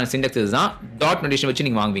அப்படின்னா அதுக்கான சின்டாக்ஸ் இதுதான், டாட் நோட்டேஷன் வச்சு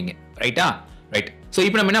நீங்கள் வாங்குவீங்க. ரைட்டா, ரைட். ஸோ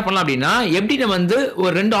இப்போ நம்ம என்ன பண்ணலாம் அப்படின்னா எப்படி நம்ம வந்து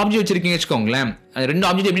ஒரு 2 ஆப்ஜெக்ட் வச்சிருக்கீங்க வச்சுக்கோங்களேன், 2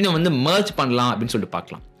 ஆப்ஜெக்ட் எப்படி நம்ம வந்து மர்ஜ் பண்ணலாம் அப்படின்னு சொல்லிட்டு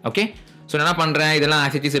பார்க்கலாம். ஓகே, ஸோ நான் என்ன பண்ணுறேன், இதெல்லாம்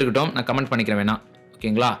ஆக்டிவிட்டிஸ் இருக்கட்டும், நான் கமெண்ட் பண்ணிக்கிறேன் வேணா.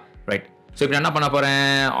 ஓகேங்களா, ரைட். ஸோ இப்போ நான் என்ன பண்ண போகிறேன்,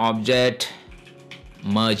 ஆப்ஜெக்ட்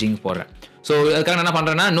மர்ஜிங் போடுறேன். ஸோ அதுக்காக நான் என்ன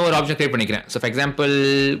பண்ணுறேன்னா இன்னொரு ஆப்ஜெக்ட் கிரியேட் பண்ணிக்கிறேன். ஸோ ஃபார் எக்ஸாம்பிள்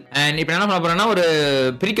அண்ட் இப்போ என்ன பண்ண போகிறேன்னா ஒரு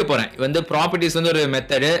பிரிக்க போகிறேன். வந்து ப்ராப்பர்ட்டிஸ் வந்து ஒரு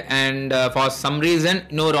method and for some reason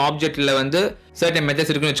இன்னொரு ஆப்ஜெக்ட்டில் வந்து சர்டன்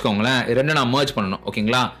மெத்தட்ஸ் இருக்குன்னு வச்சுக்கோங்களேன், ரெண்டும் நான் மர்ஜ் பண்ணணும்.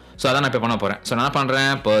 ஓகேங்களா, ஸோ அதான் நான் இப்போ பண்ண போகிறேன். ஸோ நான் என்ன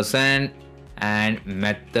பண்ணுறேன், பர்சன் அண்ட்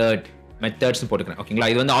மெத்தட்ஸ்னு போட்டுக்கிறேன். ஓகேங்களா,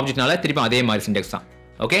 இது வந்து ஆப்ஜெக்ட்னால திருப்பி அதே மாதிரி சின்டெக்ஸ் தான்.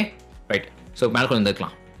 Okay, right. ஸோ மேலே கொண்டு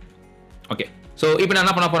வந்துக்கலாம். ஓகே, ஸோ இப்போ நான்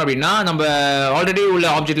என்ன பண்ண போகிறோம் அப்படின்னா நம்ம ஆல்ரெடி உள்ள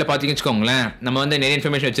ஆப்ஜெக்ட்டில் பார்த்தீங்கன்னு வச்சுக்கோங்களேன், நம்ம வந்து நிறைய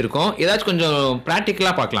இன்ஃபர்மேஷன் வச்சிருக்கோம், ஏதாச்சும் கொஞ்சம்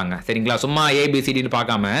ப்ராக்டிக்கலாக பார்க்கலாங்க. சரிங்களா, சும்மா ஏபிசிடின்னு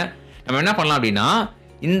பார்க்காம நம்ம என்ன பண்ணலாம் அப்படின்னா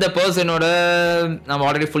இந்த பர்சனோட நம்ம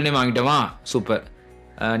already full name வாங்கிட்டோமா, super.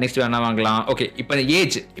 Next வேணா வாங்கலாம். ஓகே, இப்போ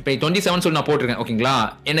ஏஜ் இப்போ 27 சொல்லி நான் போட்டிருக்கேன். ஓகேங்களா,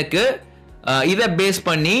 எனக்கு இதை பேஸ்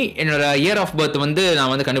பண்ணி என்னோட இயர் ஆஃப் பர்த் வந்து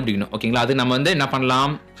நான் வந்து கண்டுபிடிக்கணும். ஓகேங்களா, அது நம்ம வந்து என்ன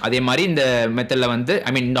பண்ணலாம், அதே மாதிரி இந்த மெத்தடில் வந்து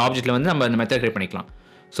இந்த ஆப்ஜெக்ட்டில் வந்து நம்ம இந்த மெத்தட் கிரியேட் பண்ணிக்கலாம்.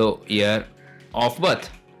 So year of birth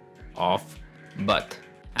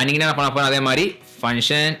and நீங்கள் என்ன பண்ண போகிறோம், அதே மாதிரி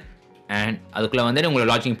ஃபங்க்ஷன் அண்ட் அதுக்குள்ளே வந்து உங்களை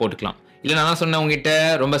லாஜிக் போட்டுக்கலாம். இல்லை நான் சொன்னேன் உங்ககிட்ட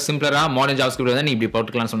ரொம்ப சிம்பிளராக மாடர்ன் JavaScript வந்து நீ இப்படி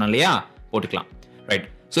போட்டுக்கலாம்னு சொன்னேன் இல்லையா, போட்டுக்கலாம். ரைட்.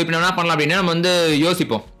 ஸோ இப்போ என்ன பண்ணலாம் அப்படின்னா நம்ம வந்து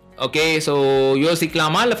யோசிப்போம். ஓகே, ஸோ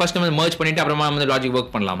யோசிக்கலாமா இல்லை ஃபர்ஸ்ட் நம்ம மர்ஜ் பண்ணிட்டு அப்புறமா நம்ம வந்து லாஜிக்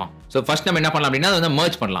ஒர்க் பண்ணலாமா. ஸோ ஃபர்ஸ்ட் நம்ம என்ன பண்ணலாம் அப்படின்னா அதை வந்து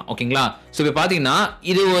மர்ஜ் பண்ணலாம். ஓகேங்களா, ஸோ இப்போ பார்த்தீங்கன்னா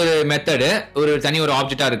இது ஒரு மெத்தடு, ஒரு தனி ஒரு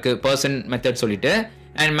ஆப்ஜெக்டாக இருக்குது பர்சன் மெத்தட் சொல்லிட்டு,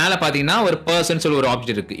 அண்ட் மேலே பார்த்தீங்கன்னா ஒரு பர்சன் சொல்லி ஒரு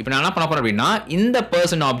ஆப்ஜெக்ட் இருக்குது. இப்போ நான் என்ன பண்ண போகிறேன் அப்படின்னா இந்த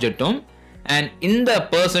பர்சன் ஆப்ஜெக்ட்டும் அண்ட் இந்த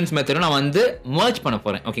பர்சன்ஸ் மெத்தடும் நான் வந்து மர்ஜ் பண்ண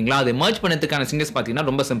போகிறேன். ஓகேங்களா, அது மர்ஜ் பண்ணதுக்கான சின்டெக்ஸ் பார்த்தீங்கன்னா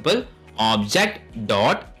ரொம்ப simple, object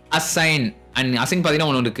dot assign and assign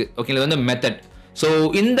பார்த்தீங்கன்னா ஒன்று இருக்குது. ஓகேங்களா, இது வந்து மெத்தட். ஸோ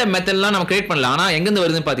இந்த மெத்தட்லாம் நம்ம கிரியேட் பண்ணலாம். ஆனால் எங்கேருந்து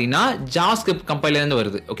வருதுன்னு பார்த்தீங்கன்னா JavaScript கம்பைலர்லேருந்து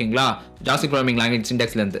வருது. ஓகேங்களா, JavaScript programming language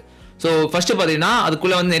சின்டாக்ஸ்லேருந்து. So first பார்த்தீங்கன்னா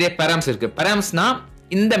அதுக்குள்ளே வந்து நிறைய பேராம்ஸ் இருக்குது. பேராம்ஸ்னா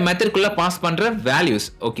இந்த மெத்தட்குள்ளே பாஸ் பண்ணுற வேல்யூஸ்.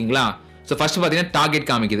 ஓகேங்களா, ஸோ ஃபர்ஸ்ட் பார்த்தீங்கன்னா டார்கெட்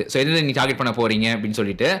காமிக்குது. ஸோ எதில் நீ டார்கெட் பண்ண போறீங்க அப்படின்னு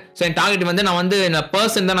சொல்லிட்டு, ஸோ என் டார்கெட் வந்து நான் வந்து என்ன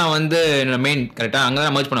பர்சன் தான் நான் வந்து மெயின் கரெக்டாக அங்கே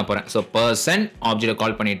தான் மர்ஜ் பண்ண போகிறேன். ஸோ பர்சன் ஆப்ஜெக்டை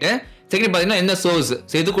கால் பண்ணிட்டு செகண்ட் பார்த்தீங்கன்னா என்ன சோர்ஸ்,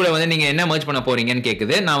 ஸோ இது கூட வந்து நீங்கள் என்ன மர்ஜ் பண்ண போறீங்கன்னு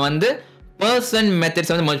கேட்குது. நான் வந்து பர்சன்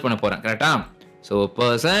மெத்தட்ஸ் வந்து மர்ஜ் பண்ண போகிறேன் கரெக்டாக. So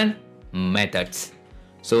person methods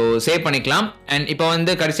so save பண்ணிக்கலாம். அண்ட் இப்போ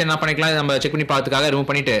வந்து கடைசி என்ன பண்ணிக்கலாம், நம்ம செக் பண்ணி பார்த்துக்காக ரிமூவ்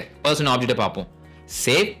பண்ணிட்டு பர்சன் ஆப்ஜெக்ட்டை பார்ப்போம்.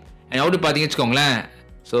 சேவ் அண்ட் அவுட் பார்த்தீங்கன்னு வச்சுக்கோங்களேன்.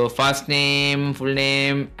 So first name, full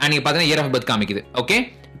name and நீங்கள் பார்த்தீங்கன்னா இயர் ஆஃப் பர்த் காமிக்குது. ஓகே,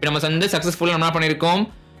 இப்போ நம்ம வந்து சக்ஸஸ்ஃபுல்லாக என்ன பண்ணியிருக்கோம்.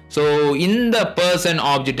 ஸோ இந்த பர்சன்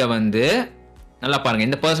ஆப்ஜெக்ட்டை வந்து நல்லா பாருங்கள்,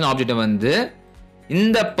 இந்த பர்சன் ஆப்ஜெக்ட்டை வந்து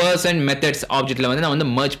இந்த பர்சன் மெத்தட்ஸ் ஆப்ஜெக்ட்ல வந்து நான் வந்து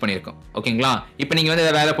மர்ஜ் பண்ணியிருக்கோம். ஓகேங்களா, இப்போ நீங்கள் வந்து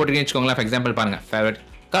வேலை போட்டுருக்கீங்கன்னு வச்சுக்கோங்களேன். ஃபார் எக்ஸாம்பிள் பாருங்கள், ஃபேவரட்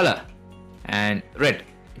கலர் அண்ட் ரெட்.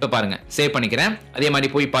 இப்போ பாருங்க சேவ் பண்ணிக்கிறேன். அதே மாதிரி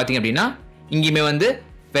போய் பார்த்தீங்க அப்படின்னா இங்கேயுமே வந்து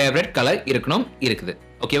ஃபேவரட் கலர் இருக்குது.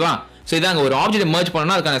 ஓகேவா, ஸோ இதாங்க ஒரு ஆப்ஜெக்ட் மர்ஜ்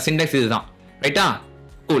பண்ணணும்னா அதுக்கான சின்டெக்ஸ் இதுதான். ரைட்டா,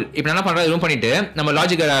 கூல். இப்போ என்ன பண்ணுறது, ரூம் பண்ணிட்டு நம்ம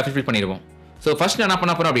லாஜிக்கை ஃபில் பண்ணிடுவோம். ஸோ ஃபர்ஸ்ட் என்ன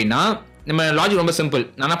பண்ண போகிறோம் அப்படின்னா நம்ம லாஜிக் ரொம்ப சிம்பிள்.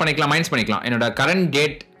 நான் என்ன பண்ணிக்கலாம், மைனஸ் பண்ணிக்கலாம். என்னோட கரண்ட்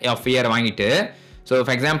டேட் ஆஃப் இயர் வாங்கிட்டு ஸோ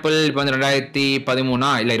ஃபார் எக்ஸாம்பிள் இப்போ வந்து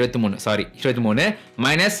 2013 இல்லை 23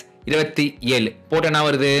 மைனஸ் 27 போட்டு என்ன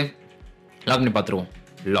வருது, லாக் பண்ணி பார்த்துருவோம்.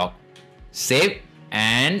 லாக், சேவ்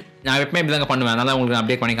அண்ட் நான் எப்பவுமே இப்படி தாங்க பண்ணுவேன். அதனால உங்களுக்கு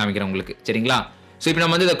அப்டேட் பண்ணி காமிக்கிறேன் உங்களுக்கு. சரிங்களா, ஸோ இப்போ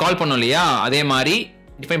நம்ம வந்து இதை கால் பண்ணோம் இல்லையா, அதே மாதிரி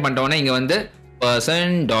டிஃபைன் பண்ணிட்டோன்னா இங்கே வந்து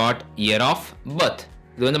person dot year of birth,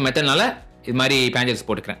 இது வந்து மெத்தட்னால இது மாதிரி பேஞ்சஸ்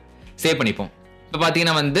போட்டுக்கிறேன். சேவ் பண்ணிப்போம். இப்போ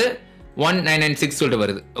பார்த்தீங்கன்னா வந்து 1996 சொல்லிட்டு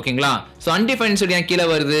வருது. ஓகேங்களா, ஸோ அன்டிஃபைன் சொல்லி ஏன் கீழே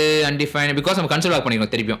வருது, அன்டிஃபைன் பிகாஸ் நம்ம கன்சோல் லாக்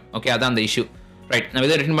பண்ணிக்கணும் திருப்பியும். ஓகே, அதான் அந்த இஷ்யூ. ரைட், நம்ம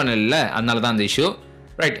எதுவும் ரிட்டர்ன் பண்ணல, அதனால தான் அந்த இஷ்யூ.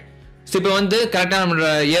 ரைட், ஸோ இப்போ வந்து கரெக்டாக நம்மளோட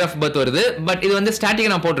இயர் ஆஃப் பர்த் வருது. பட் இது வந்து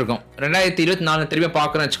ஸ்டாட்டிக்காக நான் போட்டிருக்கோம். 2024 திருப்பி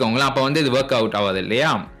பார்க்குறேன்னு வச்சுக்கோங்களேன். அப்போ வந்து இது ஒர்க் அவுட் ஆகாது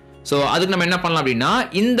இல்லையா. ஸோ அதுக்கு நம்ம என்ன பண்ணலாம் அப்படின்னா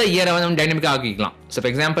இந்த இயரை வந்து நம்ம டைனமிக்காக ஆக்கிக்கலாம். ஸோ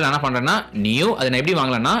ஃபார் எக்ஸாம்பிள் என்ன பண்ணுறேன்னா நியூ, அதை நான் எப்படி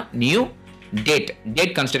வாங்கலாம்னா நியூ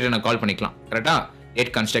டேட் கன்ஸ்ட்ரக்டர் நான் கால் பண்ணிக்கலாம். கரெக்டா,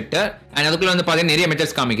 டேட் கன்ஸ்ட்ரக்டர் அண்ட் அதுக்குள்ள வந்து பார்த்தீங்கன்னா நிறைய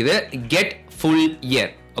மெத்தட்ஸ் காமிக்குது. Get full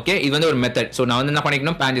year. ஓகே, இது வந்து ஒரு மெத்தட். ஸோ நான் வந்து என்ன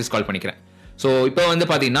பண்ணிக்கணும், பேஞ்சஸ் கால் பண்ணிக்கிறேன். ஸோ இப்போ வந்து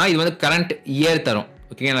பார்த்தீங்கன்னா இது வந்து கரண்ட் இயர் தரும்.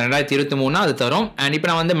 ஓகேங்களா, 2023 அது தரும். அண்ட் இப்போ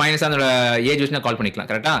நான் வந்து மைனஸ் அதோட ஏஜ் வச்சு நான் கால் பண்ணிக்கலாம்.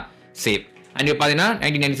 கரெக்டா, சேவ் அண்ட் இப்போ பார்த்தீங்கன்னா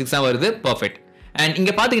 1996 தான் வருது. பர்ஃபெக்ட். அண்ட்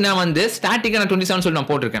இங்கே பார்த்தீங்கன்னா வந்து ஸ்டாட்டிக்காக நான் 27 சொல்லி நான்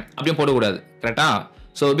போட்டிருக்கேன். அப்படியும் போடக்கூடாது. கரெக்டா,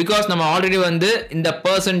 ஸோ பிகாஸ் நம்ம ஆல்ரெடி வந்து இந்த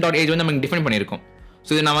பர்சன் டாட் ஏஜ் வந்து நம்ம டிஃபைன் பண்ணியிருக்கோம்.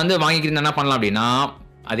 ஸோ இது நான் வந்து வாங்கிக்கிறேன் என்ன பண்ணலாம் அப்படின்னா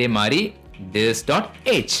அதே மாதிரி this dot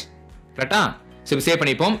age. கரெக்டா, ஸோ இப்போ சேவ்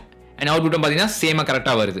பண்ணிப்போம். அண்ட் அவுட்புட்டும் பார்த்தீங்கன்னா சேமாக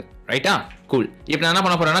கரெக்டாக வருது. ரைட்டா, கூல். இப்போ நான் என்ன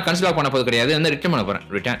பண்ண போகிறேன்னா கன்சிடர் பண்ண போகிறது கிடையாது, வந்து ரிட்டர்ன் பண்ண போகிறேன்.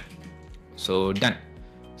 Return. So ton.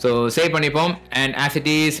 So save பண்ணிப்போம். அண்ட் ஆஸ் இட்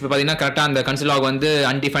இஸ் இப்போ பார்த்தீங்கன்னா கரெக்டாக அந்த கன்சிடர் லாக் வந்து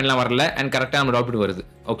அன்டிஃபைன்லாம் வரல அண்ட் கரெக்டாக நம்ம அவுட்புட் வருது.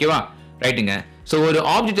 ஓகேவா, ரைட்டுங்க. ஸோ ஒரு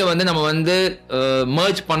ஆப்ஜெக்ட்டை வந்து நம்ம வந்து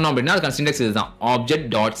மர்ஜ் பண்ணோம் அப்படின்னா அதுக்கான சின்டாக்ஸ் இதுதான்,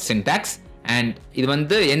 ஆப்ஜெக்ட் டாட் சின்டாக்ஸ். அண்ட் இது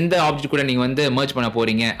வந்து எந்த ஆப்ஜெக்ட் கூட நீங்கள் வந்து மர்ஜ் பண்ண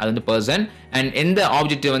போறீங்க அது வந்து பர்சன். அண்ட் எந்த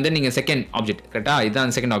ஆப்ஜெக்ட் வந்து நீங்கள் செகண்ட் ஆப்ஜெக்ட். கரெக்டா,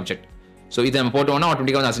 இதுதான் செகண்ட் ஆப்ஜெக்ட். ஸோ இதை நம்ம போட்டோம்னா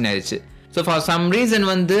ஆட்டோமேட்டிக்காக வந்து அசைன் ஆயிடுச்சு. ஸோ ஃபார் சம் ரீசன்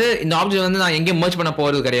வந்து இந்த ஆப்ஜெக்ட் வந்து நான் எங்கேயும் மர்ஜ் பண்ண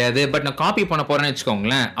போகிறது கிடையாது, பட் நான் காப்பி பண்ண போகிறேன்னு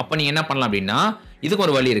வச்சுக்கோங்களேன். அப்போ நீங்கள் என்ன பண்ணலாம் அப்படின்னா இதுக்கு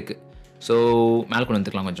ஒரு வழி இருக்குது. ஸோ மேலே கொண்டு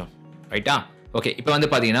வந்துக்கலாம் கொஞ்சம். ரைட்டா, ஓகே. இப்போ வந்து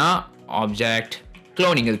பார்த்தீங்கன்னா ஆப்ஜெக்ட்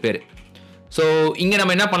க்ளோனிங் இது பேர். ஸோ இங்கே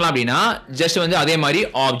நம்ம என்ன பண்ணலாம் அப்படின்னா ஜஸ்ட் வந்து அதே மாதிரி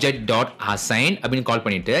ஆப்ஜெக்ட் டாட் அசைன் அப்படின்னு கால்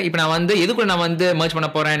பண்ணிட்டு இப்போ நான் வந்து எதுக்குள்ள நான் வந்து மர்ஜ் பண்ண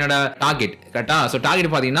போகிறேன் என்னோட டார்கெட். கரெக்டா, ஸோ டார்கெட்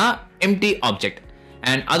பார்த்தீங்கன்னா எம்டி ஆப்ஜெக்ட்.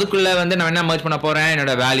 அண்ட் அதுக்குள்ள வந்து நான் என்ன மர்ஜ் பண்ண போகிறேன்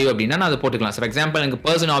என்னோட வேல்யூ அப்படின்னா நான் அதை போட்டுக்கலாம். ஃபார் எக்ஸாம்பிள் எனக்கு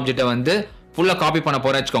பர்சன் ஆப்ஜெக்ட்டை வந்து ஃபுல்லாக காப்பி பண்ண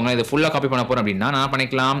போகிறேன் வச்சுக்கோங்களேன். இது ஃபுல்லாக காப்பி பண்ண போகிறேன் அப்படின்னா நான்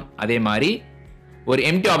பண்ணிக்கலாம் அதே மாதிரி ஒரு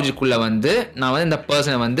எம்டி ஆப்ஜெக்ட்குள்ளே வந்து நான் வந்து இந்த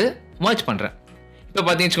பர்சனை வந்து மர்ஜ் பண்ணுறேன். இப்போ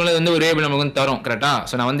பார்த்தீங்கன்னா வந்து ஒரு வேரியபிள் நமக்கு வந்து தரும். கரெக்டா,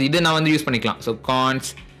 ஸோ நான் வந்து இது நான் வந்து யூஸ் பண்ணிக்கலாம். So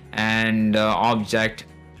cons and object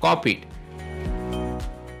copied.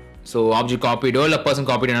 So object copied or person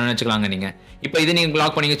copied என்ன வெச்சுக்கலாங்க நீங்க. இப்போ இது நீங்க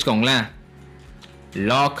லாக் பண்ணி வெச்சுக்கோங்களேன்.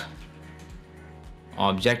 lock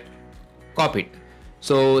object copied.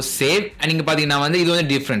 So save and நீங்க பாத்தீங்கன்னா வந்து இது வந்து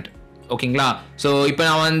different. ஓகேங்களா, ஸோ இப்போ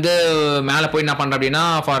நான் வந்து மேலே போய் என்ன பண்ணுறேன் அப்படின்னா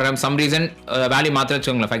ஃபார் சம் ரீசன் வேல்யூ மாத்திரம்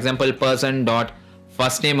வச்சுக்கோங்களேன். For example person dot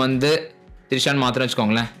first name வந்து த்ரிஷான்னு மாத்திரம்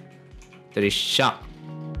வச்சுக்கோங்களேன். த்ரிஷா.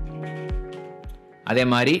 அதே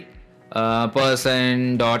மாதிரி பர்சன்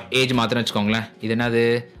டாட் ஏஜ் மாத்திரம் வச்சுக்கோங்களேன். இது என்னது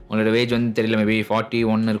உங்களோட ஏஜ் வந்து தெரியல, மேபி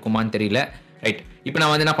 41 இருக்குமான்னு தெரியல. ரைட், இப்போ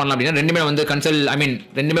நான் வந்து என்ன பண்ணலாம் அப்படின்னா ரெண்டுமே வந்து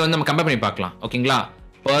ரெண்டுமே வந்து நம்ம கம்பேர் பண்ணி பார்க்கலாம். ஓகேங்களா,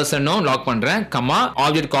 பர்சனும் லாக் பண்ணுறேன், கம்மா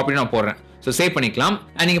ஆப்ஜெக்ட் காப்பி நான் போடுறேன். ஸோ சேவ் பண்ணிக்கலாம்.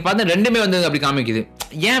 அண்ட் நீங்கள் பார்த்தா ரெண்டுமே வந்து அப்படி காமிக்குது.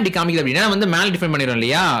 ஏன் அப்படி காமிக்குது அப்படின்னா வந்து மேலே டிஃபைன் பண்ணிடுறோம்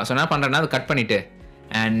இல்லையா. ஸோ என்ன பண்ணுறேன்னா அதை கட் பண்ணிவிட்டு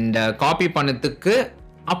அண்ட் காப்பி பண்ணதுக்கு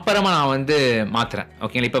அப்புறமா நான் வந்து மாற்றுறேன்.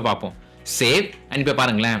 ஓகேங்களா, இப்போ பார்ப்போம். சேவ் அண்ட் இப்போ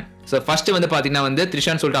பாருங்களேன். ஸோ ஃபர்ஸ்ட் வந்து பார்த்தீங்கன்னா வந்து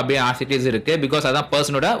த்ரிஷான்னு சொல்லிட்டு அப்படியே ஆசிட்டிஸ் இருக்கு. பிகாஸ் அதான்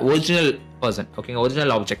பர்சனோட ஒரிஜினல் பர்சன். ஓகேங்க,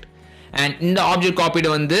 ஒரிஜினல் ஆப்ஜெக்ட். அண்ட் இந்த ஆப்ஜெக்ட் காப்பீடு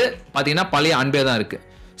வந்து பார்த்தீங்கன்னா பழைய அன்பே தான் இருக்கு.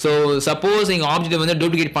 ஸோ சப்போஸ் நீங்கள் ஆப்ஜெக்ட் வந்து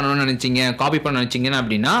டூப்ளிகேட் பண்ணணும்னு நினைச்சீங்க, காப்பி பண்ண நினைச்சீங்கன்னா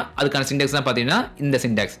அப்படின்னா அதுக்கான சின்டாக்ஸ் தான் பார்த்தீங்கன்னா இந்த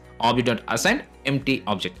syntax object dot assign empty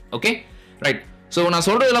object. Okay, right. So நான்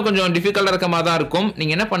சொல்கிறதுலாம் கொஞ்சம் டிஃபிகல்ட்டாக இருக்க மாதிரி தான் இருக்கும்.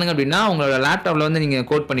 நீங்கள் என்ன பண்ணுங்க அப்படின்னா உங்களோட லேப்டாப்பில் வந்து நீங்கள்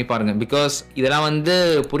கோட் பண்ணி பாருங்கள். பிகாஸ் இதெல்லாம் வந்து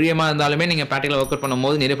புரியமாக இருந்தாலுமே நீங்கள் ப்ராக்டிக்கலாக ஒர்க் அவுட்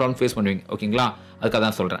பண்ணும்போது நிறைய ப்ராப்ளம் ஃபேஸ் பண்ணுவீங்க. ஓகேங்களா, அதுக்காக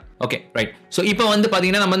தான் சொல்கிறேன். Okay right. ஸோ இப்போ வந்து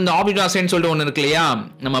பார்த்தீங்கன்னா நம்ம இந்த ஆப்ஜெக்ட் அசைன் சொல்லிட்டு ஒன்று இருக்கு இல்லையா,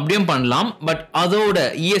 நம்ம அப்படியும் பண்ணலாம். பட் அதோட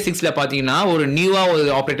ES6ல பார்த்தீங்கன்னா ஒரு நியூவாக ஒரு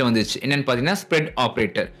ஆப்ரேட்டர் வந்துச்சு. என்னென்னு பார்த்தீங்கன்னா ஸ்ப்ரெட்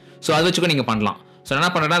ஆப்ரேட்டர். ஸோ அதை வச்சுக்கோ நீங்கள் பண்ணலாம். ஸோ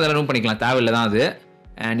என்ன பண்ணுறேன்னா அதெல்லாம் ரூம் பண்ணிக்கலாம், தேவையில்லை தான் அது.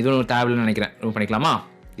 அண்ட் இது ஒரு தேவையில்லைன்னு நினைக்கிறேன், ரூம் பண்ணிக்கலாமா?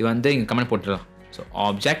 இது வந்து இங்கே கமெண்ட் போட்டுடலாம். So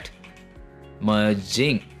object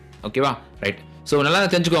merging. ஓகேவா, ரைட். ஸோ நல்லா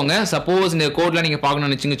தெரிஞ்சுக்கோங்க. சப்போஸ் இந்த கோட்லாம் நீங்கள்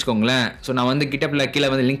பார்க்கணும்னு வச்சுக்கோங்களேன். ஸோ நான் வந்து கிட்டப்பில் கீழே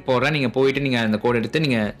வந்து லிங்க் போடுறேன், நீங்கள் போயிட்டு நீங்கள் அந்த கோட் எடுத்து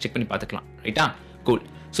நீங்கள் செக் பண்ணி பார்த்துக்கலாம். ரைட்டா, கூல்.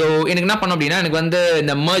 ஸோ எனக்கு என்ன பண்ணோம் அப்படின்னா எனக்கு வந்து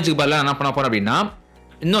இந்த mergeக்கு பதிலாக என்ன பண்ண போகிறேன் அப்படின்னா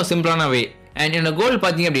இன்னும் சிம்பிளான வே. அண்ட் என்னோட கோல்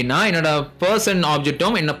பார்த்தீங்க அப்படின்னா என்னோட பர்சன்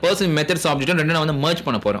ஆப்ஜெக்ட்டும் என்னோட பர்சன் மெத்தட்ஸ் ஆப்ஜெக்ட்டும் ரெண்டும் நான் வந்து merge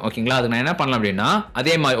பண்ண போகிறேன். ஓகேங்களா, அது நான் என்ன பண்ணலாம் அப்படின்னா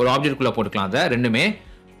அதே மாதிரி ஒரு ஆப்ஜெக்ட்குள்ளே போட்டுக்கலாம். அதை ரெண்டுமே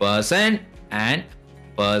பர்சன் அண்ட்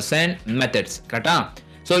பர்சன் மெத்தட்ஸ். கரெக்டா?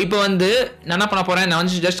 ஸோ இப்போ வந்து நான் என்ன பண்ண போகிறேன், நான்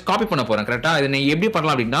வந்து ஜஸ்ட் காப்பி பண்ண போகிறேன். கரெக்டாக இதை நீங்கள் எப்படி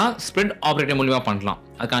பண்ணலாம் அப்படின்னா ஸ்ப்ரெட் ஆப்ரேட்டர் மூலியமாக பண்ணலாம்.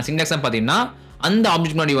 அதுக்கான சின்டாக்ஸ் பார்த்தீங்கன்னா அந்த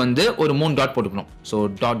ஆப்ஜெக்ட் முன்னாடி வந்து ஒரு 3 டாட் போட்டுக்கணும். So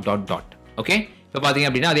dot dot dot. Okay, இப்போ பார்த்தீங்க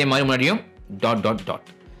அப்படின்னா அதே மாதிரி முன்னாடியும் dot dot dot.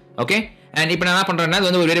 Okay, and இப்போ நான் என்ன பண்ணுறேன்னா இது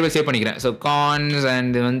வந்து ஒரு வேரியபிள் சேவ் பண்ணிக்கிறேன். ஸோ கான்ஸ்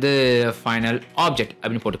அண்ட் வந்து ஃபைனல் ஆப்ஜெக்ட்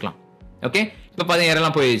அப்படின்னு போட்டுக்கலாம். ஓகே, இப்போ பார்த்தீங்கன்னா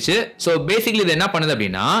எல்லாம் போயிடுச்சு. ஸோ பேசிக்கலி இது என்ன பண்ணுது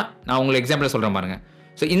அப்படின்னா நான் உங்களுக்கு எக்ஸாம்பிள் சொல்கிறேன் பாருங்க.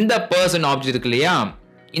 ஸோ இந்த பர்சன் ஆப்ஜெக்ட் இருக்கு இல்லையா,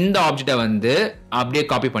 இந்த ஆப்ஜெக்டை வந்து அப்படியே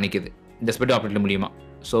காப்பி பண்ணிக்குது இந்த ஸ்ப்ரெட் ஆப்ரேட்டர் மூலியமா.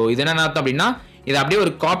 ஸோ இது என்ன அர்த்தம் அப்படின்னா இதை அப்படியே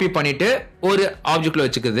ஒரு காப்பி பண்ணிட்டு ஒரு ஆப்ஜெக்ட்ல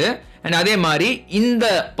வச்சுக்குது. அண்ட் அதே மாதிரி இந்த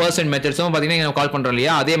பர்சன் மெத்தட்ஸும் பார்த்தீங்கன்னா கால் பண்ணுறோம்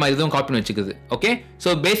இல்லையா, அதே மாதிரி இதுவும் காப்பி பண்ணி வச்சுக்குது. ஓகே, ஸோ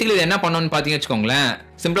பேசிக்கலி இது என்ன பண்ணணும்னு பார்த்தீங்கன்னு வச்சுக்கோங்களேன்,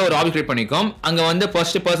 சிம்பிளாக ஒரு ஆப்ஜெக்ட் கிரியேட் பண்ணிக்கும். அங்கே வந்து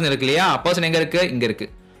ஃபர்ஸ்ட் பர்சன் இருக்கு இல்லையா, பர்சன் எங்கே இருக்கு, இங்கே இருக்கு.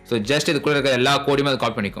 ஸோ ஜஸ்ட் இதுக்குள்ள இருக்க எல்லா கோடையுமே அது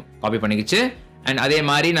காப்பி பண்ணிக்கும். காப்பி பண்ணிக்கிச்சு. அண்ட் அதே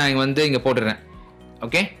மாதிரி நான் இங்கே வந்து இங்கே போட்டுடுறேன்.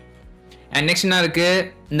 ஓகே, அண்ட் நெக்ஸ்ட் என்ன இருக்கு,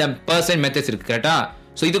 இந்த பர்சன் மெத்தட்ஸ் இருக்கு. கரெக்டா?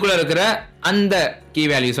 ஸோ இதுக்குள்ள இருக்கிற அந்த கீ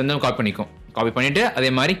வேல்யூஸ் வந்து காப்பி பண்ணிக்கும். காப்பி பண்ணிட்டு அதே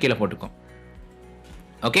மாதிரி கீழே போட்டுக்கும்.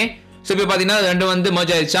 ஓகே, ஸோ இப்போ பார்த்தீங்கன்னா ரெண்டும் வந்து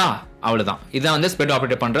மர்ஜ் ஆயிடுச்சா, அவ்வளோதான். இதுதான் வந்து ஸ்ப்ரெட்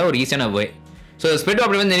ஆப்ரேட்டர் பண்ணுற ஒரு ஈஸியான வே. ஸோ ஸ்ப்ரெட்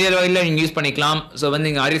ஆப்ரேட்டர் வந்து நிறைய வகையில் நீங்கள் யூஸ் பண்ணிக்கலாம். ஸோ வந்து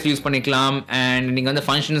நீங்கள் அரேஸ் யூஸ் பண்ணிக்கலாம், அண்ட் நீங்கள் வந்து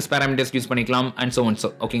ஃபங்க்ஷன்ஸ் பேராமீட்டர்ஸ் யூஸ் பண்ணிக்கலாம், அண்ட் ஸோ ஒன்.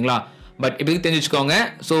 ஸோ ஓகேங்களா, பட் இப்போதைக்கு தெரிஞ்சு வச்சுக்கோங்க.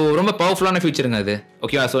 ஸோ ரொம்ப பவர்ஃபுல்லான ஃபீச்சருங்க அது.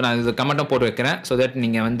 ஓகேவா, ஸோ நான் இது கமெண்ட்டும் போட்டு வைக்கிறேன். ஸோ தட்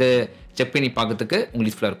நீங்கள் வந்து செக் பண்ணி பார்க்கறதுக்கு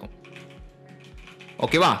உங்களுக்கு யூஸ்ஃபுல்லாக இருக்கும்.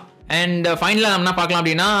 ஓகேவா, அண்ட் ஃபைனலாக நம்ம என்ன பார்க்கலாம்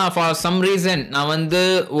அப்படின்னா ஃபார் சம் ரீசன் நான் வந்து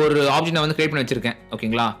ஒரு ஆப்ஜெக்ட் நான் வந்து கிரியேட் பண்ணி வச்சிருக்கேன்.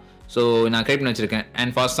 ஓகேங்களா, ஸோ நான் கிரியேட் பண்ணி வச்சிருக்கேன்.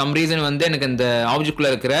 அண்ட் ஃபார் சம் ரீசன் வந்து எனக்கு இந்த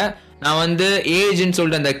ஆப்ஜெக்ட்குள்ளே இருக்கிற நான் வந்து ஏஜ்னு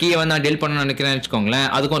சொல்லிட்டு அந்த கீயை வந்து நான் டெலிட் பண்ணணும்னு நினைக்கிறேன்னு வச்சுக்கோங்களேன்.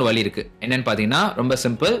 அதுக்கும் ஒரு வழி இருக்குது. என்னென்னு பார்த்தீங்கன்னா ரொம்ப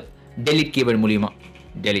சிம்பிள், டெலிட் கீவேர்டு மூலியமா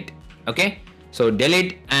delete. Okay, so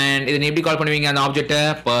delete. And இதை எப்படி கால் பண்ணுவீங்க அந்த ஆப்ஜெக்ட்டை,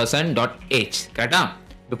 பர்சன் டாட் ஏஜ். கரெக்டாக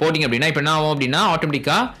இப்போ போட்டிங்க அப்படின்னா இப்போ என்ன ஆகும் அப்படின்னா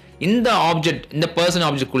ஆட்டோமேட்டிக்காக இந்த ஆப்ஜெக்ட் இந்த பர்சன்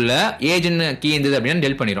ஆப்ஜெக்ட்குள்ள ஏஜ்னு கீ இருந்தது அப்படின்னா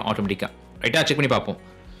டெலிட் பண்ணிடும் ஆட்டோமேட்டிக்காக. ரைட்டாக செக் பண்ணி பார்ப்போம்.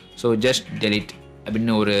 ஸோ ஜஸ்ட் டெலிட்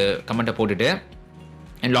அப்படின்னு ஒரு கமெண்ட்டை போட்டுட்டு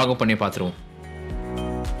அண்ட் லாக் அவுட் பண்ணி பார்த்துருவோம்.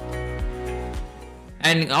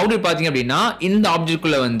 அண்ட் அவுட்புட் பார்த்தீங்க அப்படின்னா இந்த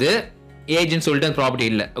ஆப்ஜெக்ட்குள்ள வந்து ஏஜ்னு சொல்லிட்டு ப்ராப்பர்ட்டி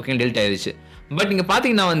இல்லை. ஓகே, டெலிட் ஆயிடுச்சு. பட் இங்கே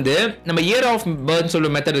பார்த்தீங்கன்னா வந்து நம்ம இயர் ஆஃப் பர்த் சொல்ற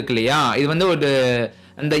மெத்தட் இருக்கு இல்லையா, இது வந்து ஒரு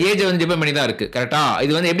அந்த ஏஜை வந்து டிபெண்ட் பண்ணி தான் இருக்குது. கரெக்டாக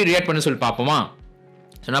இது வந்து எப்படி ரியாக்ட் பண்ணு சொல்லி பார்ப்போமா.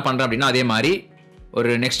 ஸோ என்ன பண்ணுறேன் அப்படின்னா அதே மாதிரி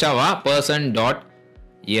ஒரு நெக்ஸ்டாவா person dot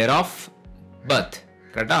year of birth.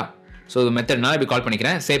 கரெக்டாக, ஸோ மெத்தட்னால இப்படி கால்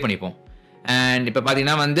பண்ணிக்கிறேன், சேவ் பண்ணிப்போம். அண்ட் இப்போ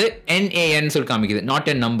பார்த்தீங்கன்னா வந்து NaN சொல்லி காமிக்குது, not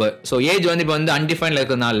N number. So age வந்து இப்போ வந்து அன்டிஃபைன்ல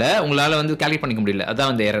இருக்கிறதுனால உங்களால் வந்து கால்குலேட் பண்ணிக்க முடியல, அதான்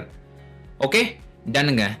வந்து எரர். ஓகே,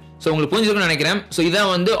 டன்னுங்க. ஸோ உங்களுக்கு புரிஞ்சுக்கணும்னு நினைக்கிறேன். ஸோ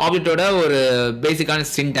இதான் வந்து ஆப்ஜெக்டோட ஒரு பேசிக்கான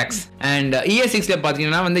சின்டாக்ஸ். அண்ட் ES6ல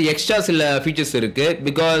பார்த்தீங்கன்னா வந்து எக்ஸ்ட்ரா சில ஃபீச்சர்ஸ் இருக்கு.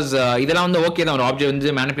 பிகாஸ் இதெல்லாம் வந்து ஓகே தான், ஒரு ஆப்ஜெக்ட்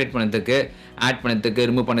வந்து மேனிபுலேட் பண்ணதுக்கு, ஆட் பண்ணதுக்கு,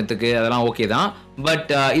 ரிமூவ் பண்ணதுக்கு அதெல்லாம் ஓகே தான்.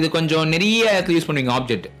 பட் இது கொஞ்சம் நிறைய யூஸ் பண்ணுவீங்க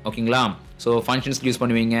ஆப்ஜெக்ட். ஓகேங்களா, ஸோ ஃபங்க்ஷன்ஸ்க்கு யூஸ்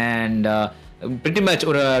பண்ணுவீங்க. அண்ட் பிரிட்டி மச்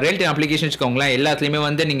ஒரு ரியல் டைம் அப்ளிகேஷன் வச்சுக்கோங்களேன், எல்லாத்துலேயுமே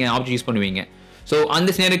வந்து நீங்கள் ஆப்ஜெக்ட் யூஸ் பண்ணுவீங்க. ஸோ அந்த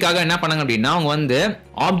சினேரியோக்காக என்ன பண்ணாங்க அப்படின்னா அவங்க வந்து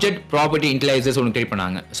ஆப்ஜெக்ட் ப்ராப்பர்ட்டி இன்டிலைசர்ஸ் ஒன்று கிரியேட்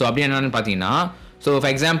பண்ணாங்க. ஸோ அப்படி என்னன்னு பார்த்தீங்கன்னா, ஸோ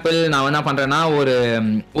ஃபார் எக்ஸாம்பிள் நான் என்ன பண்ணுறேன்னா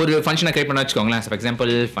ஒரு ஃபங்க்ஷனை கிரியேட் பண்ண வச்சுக்கோங்களேன். For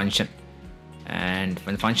example function, and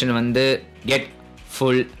function வந்து கெட்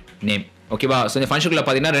ஃபுல் நேம். ஓகேவா, ஸோ இந்த ஃபங்க்ஷனுக்குள்ள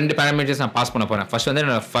பார்த்தீங்கன்னா 2 பேராமீட்டர்ஸ் நான் பாஸ் பண்ண போகிறேன். ஃபர்ஸ்ட் வந்து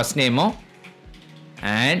என்னோட ஃபர்ஸ்ட் நேமும்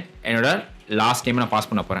அண்ட் என்னோட லாஸ்ட் நேமும் நான்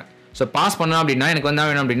பாஸ் பண்ண போகிறேன். ஸோ பாஸ் பண்ணோம் அப்படின்னா எனக்கு வந்து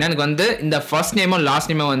வேணும் அப்படின்னா எனக்கு வந்து இந்த ஃபர்ஸ்ட் நேமும் லாஸ்ட்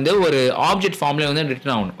நேமும் வந்து ஒரு ஆப்ஜெக்ட் ஃபார்ம்ல வந்து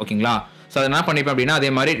ரிட்டர்ன் ஆகணும். ஓகேங்களா, ஸோ அதை என்ன பண்ணிப்பேன் அப்படின்னா அதே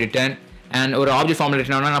மாதிரி ரிட்டர்ன். அண்ட் ஒரு ஆப்ஜெக்ட் ஃபார்ம்ல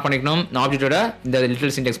ரிட்டர்ன் ஆகணும் என்ன பண்ணிக்கணும், இந்த ஆப்ஜெக்டோட இந்த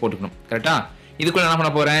லிட்டில் சின்டெக்ஸ் போட்டுக்கணும். கரெக்டாக, இதுக்குள்ள என்ன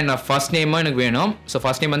பண்ண போகிறேன், நான் ஃபர்ஸ்ட் நேமும் எனக்கு வேணும். ஸோ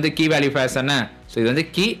ஃபர்ஸ்ட் நேம் வந்து கீ வேல்யூ ஃபேஸ் தானே, ஸோ இது வந்து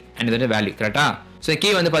கீ அண்ட் இது வந்து வேல்யூ. கரெக்டாக, ஸோ கீ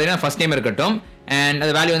வந்து பார்த்தீங்கன்னா ஃபர்ஸ்ட் நேம் இருக்கட்டும், அண்ட்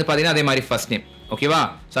அது வேல்யூ வந்து பார்த்தீங்கன்னா அதே மாதிரி ஃபர்ஸ்ட் நேம். ஓகேவா,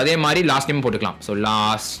 ஸோ அதே மாதிரி லாஸ்ட் நேம் போட்டுக்கலாம். So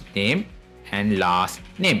last name and last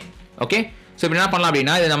name. Okay, so இப்போ என்ன பண்ணலாம்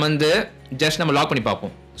அப்படின்னா இதை நம்ம வந்து ஜஸ்ட் நம்ம லாக் பண்ணி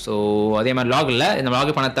பார்ப்போம். ஸோ அதே மாதிரி லாக் இல்லை, நம்ம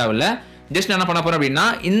லாக் பண்ண தேவையில்ல, ஜஸ்ட் என்ன பண்ண போறேன் அப்படின்னா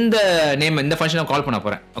இந்த நேம் இந்த ஃபங்க்ஷனை கால் பண்ண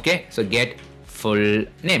போறேன். Okay, so get full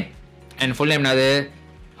name and full name என்னது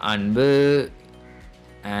அன்பு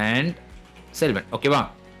அண்ட் செல்வன். ஓகேவா,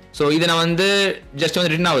 ஸோ இதை நான் வந்து ஜஸ்ட்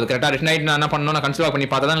வந்து ரிட்டன் ஆகுது கரெக்டாக ரிட்டன் ஆகிட்டு நான் என்ன பண்ணணும் நான் கன்சிடர் பண்ணி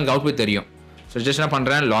பார்த்தா தான் எனக்கு அவுட்புட் தெரியும். ஸோ ஜஸ்ட் என்ன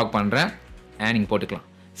பண்ணுறேன் லாக் பண்ணுறேன் அண்ட் நீங்கள் போட்டுக்கலாம்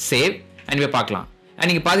சேவ் அண்ட் இப்போ பார்க்கலாம். அண்ட்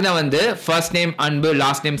நீங்கள் பார்த்தீங்கன்னா வந்து ஃபர்ஸ்ட் நேம் அன்பு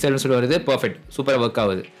லாஸ்ட் நேம் செல்வன் சொல்லி வருது. பர்ஃபெக்ட், சூப்பராக ஒர்க்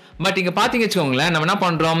ஆகுது. பட் இங்கே பார்த்தீங்க வச்சுக்கோங்களேன் நம்ம என்ன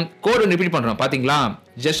பண்ணுறோம் கோட் ஒன்று ரிப்பீட் பண்ணுறோம் பார்த்தீங்களா.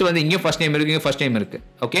 ஜஸ்ட் வந்து இங்கே ஃபர்ஸ்ட் நேம் இருக்குது, இங்கே ஃபர்ஸ்ட் நேம் இருக்குது.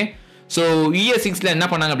 ஓகே, ஸோ ES6 என்ன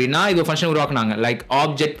பண்ணாங்க அப்படின்னா இது ஒரு ஃபங்க்ஷன் உருவாக்குனாங்க லைக்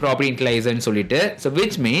ஆப்ஜெக்ட் ப்ராப்பர்ட்டி இன்டிலைசர்னு சொல்லிட்டு. ஸோ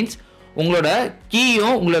விச் மீன்ஸ் உங்களோட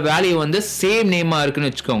கீயும் உங்களோட வேல்யூ வந்து சேம் நேமாக இருக்குன்னு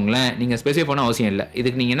வச்சுக்கோங்களேன். நீங்கள் ஸ்பெசிஃபை பண்ண அவசியம் இல்லை.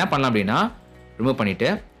 இதுக்கு நீங்கள் என்ன பண்ணலாம் அப்படின்னா ரிமூவ் பண்ணிவிட்டு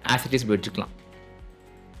as it is வச்சுக்கலாம்.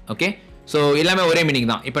 ஓகே, ஸோ எல்லாமே ஒரே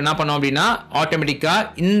மீனிங் தான். இப்போ என்ன பண்ணோம் அப்படின்னா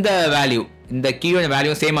ஆட்டோமேட்டிக்காக இந்த வேல்யூ இந்த கீயோட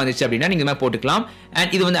வேல்யூ சேம் ஆகிடுச்சு அப்படின்னா நீங்கள் இந்த மாதிரி போட்டுக்கலாம்.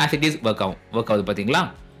 அண்ட் இது வந்து as it is ஒர்க் ஆகுது பார்த்தீங்களா.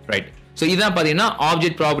 ரைட், ஸோ இதுதான் பார்த்தீங்கன்னா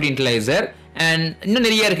ஆப்ஜெக்ட் ப்ராப்பர்ட்டி இன்டிலைசர். அண்ட் இன்னும்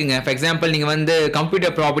நிறைய இருக்குங்க. ஃபார் எக்ஸாம்பிள் நீங்கள் வந்து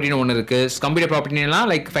கம்ப்யூட்டர் ப்ராப்பர்ட்டின்னு ஒன்று இருக்குது. கம்ப்யூட்டர் ப்ராப்பர்ட்டினா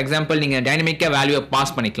லைக் ஃபார் எக்ஸாம்பிள் நீங்கள் டைனமிக்காக வேல்யூவை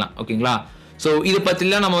பாஸ் பண்ணிக்கலாம். ஓகேங்களா, ஸோ இது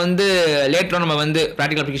பற்றிலாம் நம்ம வந்து லேட்டராக நம்ம வந்து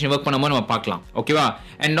ப்ராக்டிகல் அப்ளிகேஷன் ஒர்க் பண்ணும்போது நம்ம பார்க்கலாம். ஓகேவா,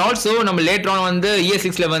 அண்ட் ஆல்சோ நம்ம லேட்டராக வந்து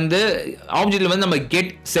ES6 வந்து ஆப்ஜெக்ட்டில் வந்து நம்ம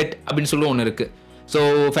கெட் செட் அப்படின்னு சொல்லி ஒன்று இருக்குது. ஸோ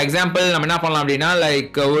ஃபார் எக்ஸாம்பிள் நம்ம என்ன பண்ணலாம் அப்படின்னா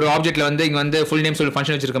லைக் ஒரு ஆப்ஜெக்ட்டில் வந்து இங்கே வந்து ஃபுல் நேம் சொல்லி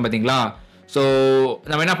ஃபங்க்ஷன் வச்சிருக்கோம் பார்த்தீங்களா. ஸோ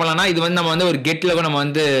நம்ம என்ன பண்ணலாம்னா இது வந்து நம்ம வந்து ஒரு கெட்டில் நம்ம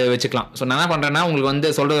வந்து வச்சுக்கலாம். ஸோ நான் என்ன பண்ணுறேன்னா உங்களுக்கு வந்து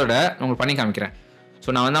சொல்கிறதோட உங்களுக்கு பண்ணி காமிக்கிறேன். ஸோ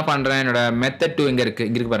நான் என்ன பண்ணுறேன் என்னோட மெத்தட் 2 இங்கே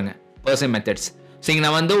இருக்குது பாருங்கள் பர்சன் மெத்தட்ஸ். ஸோ இங்கே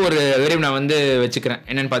நான் வந்து ஒரு வேரியபிள் நான் வந்து வச்சுக்கிறேன்.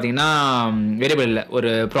 என்னென்னு பார்த்தீங்கன்னா வேரியபிள் இல்லை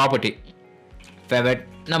ஒரு ப்ராப்பர்ட்டி ஃபேவரட்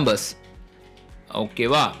நம்பர்ஸ்.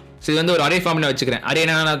 ஓகேவா, ஸோ இது வந்து ஒரு அரே ஃபார்மில் வச்சுக்கிறேன். அரே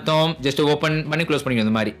என்ன அர்த்தம் ஜஸ்ட் ஓப்பன் பண்ணி க்ளோஸ் பண்ணிக்கணும்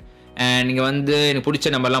இந்த மாதிரி. அண்ட் நீங்கள் வந்து எனக்கு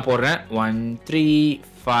பிடிச்ச நம்பர்லாம் போடுறேன் 1 3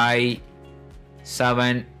 5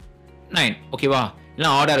 7 9. ஓகேவா, இல்லை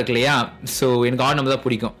ஆர்டர் இருக்கு இல்லையா. ஸோ எனக்கு ஆர்டர் நம்பர் தான்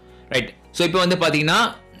பிடிக்கும். ரைட், ஸோ இப்போ வந்து பார்த்தீங்கன்னா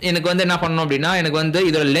எனக்கு வந்து என்ன பண்ணணும் அப்படின்னா எனக்கு வந்து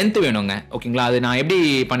இதோட லென்த் வேணுங்க. ஓகேங்களா, அது நான் எப்படி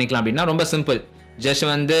பண்ணிக்கலாம் அப்படின்னா ரொம்ப சிம்பிள். ஜஸ்ட்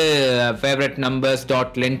வந்து ஃபேவரட் நம்பர்ஸ்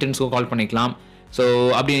டாட் லென்த்னு கால் பண்ணிக்கலாம். ஸோ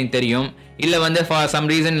அப்படி எனக்கு தெரியும். இல்லை வந்து ஃபார் சம்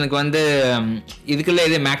ரீசன் எனக்கு வந்து இதுக்குள்ள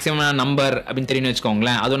இது மேக்ஸிமம் நம்பர் அப்படின்னு தெரியும்னு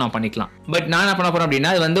வச்சுக்கோங்களேன், அதுவும் நான் பண்ணிக்கலாம். பட் நான் என்ன பண்ண போகிறேன்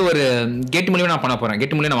அப்படின்னா அது வந்து ஒரு கெட் மூலியமாக நான் பண்ண போகிறேன்.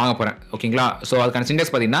 கெட் மூலியம் நான் வாங்க போகிறேன். ஓகேங்களா, ஸோ அதுக்கான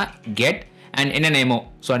சின்டெக்ஸ் பார்த்தீங்கன்னா கெட் அண்ட் என்ன நேமோ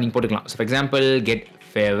ஸோ நீங்கள் போட்டுக்கலாம். So for example get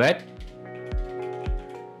favourite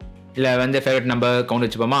இல்லை வந்து favourite number count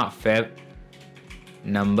வச்சுப்போமா fave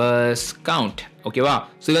numbers count. ஓகேவா,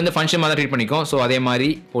 ஸோ இது வந்து ஃபங்க்ஷன் மாதிரி ட்ரீட் பண்ணிக்கும். ஸோ அதே மாதிரி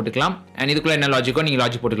போட்டுக்கலாம். அண்ட் இதுக்குள்ளே என்ன லாஜிக்கோ நீங்கள்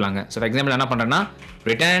லாஜிக் போட்டுக்கலாங்க. ஸோ ஃபார் எக்ஸாம்பிள் என்ன பண்ணுறேன்னா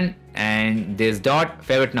return and this dot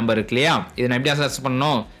favourite number இருக்கு இல்லையா, இது நான் எப்படி அசஸ்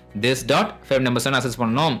பண்ணணும் this dot favourite numbers assess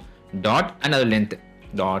பண்ணணும் டாட் அண்ட் அது length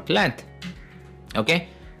dot length. Okay,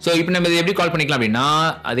 so இப்போ நம்ம இது எப்படி கால் பண்ணிக்கலாம் அப்படின்னா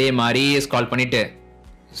அதே மாதிரி கால் பண்ணிவிட்டு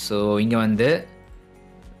ஸோ இங்கே வந்து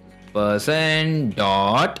பர்சன்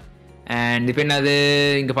டாட் அண்ட் இப்போ என்னது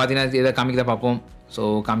இங்கே பார்த்தீங்கன்னா இதை காமிக்கதான் பார்ப்போம். ஸோ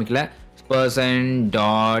காமிக்கல person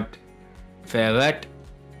dot favourite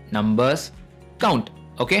numbers count.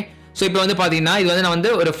 Okay, so இப்போ வந்து பார்த்தீங்கன்னா இது வந்து நான்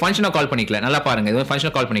வந்து ஒரு ஃபங்க்ஷனை கால் பண்ணிக்கல. நல்லா பாருங்கள், இது வந்து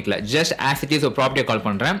ஃபங்க்ஷனை கால் பண்ணிக்கல. ஜஸ்ட் as it is ஒரு ப்ராப்பர்ட்டியை கால்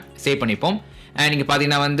பண்ணுறேன். சேவ் பண்ணிப்போம். அண்ட் இங்கே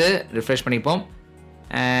பார்த்தீங்கன்னா வந்து ரிஃப்ரெஷ் பண்ணிப்போம்.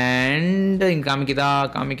 அண்ட் இங்கே காமிக்குதா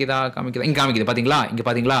இங்கே காமிக்குது பார்த்தீங்களா. இங்கே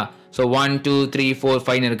பார்த்தீங்களா, ஸோ 1 2 3 4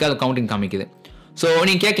 5 இருக்குது, அது கவுண்டிங் காமிக்குது. ஸோ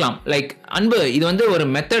நீங்கள் கேட்கலாம் லைக் அன்பு இது வந்து ஒரு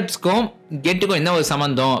மெத்தட்ஸ்க்கும் கெட்டுக்கும் என்ன ஒரு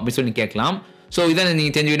சம்மந்தம் அப்படின்னு சொல்லி கேட்கலாம். ஸோ இதான்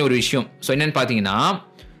நீங்கள் தெரிஞ்ச வேண்டிய ஒரு விஷயம். ஸோ என்னென்னு பார்த்தீங்கன்னா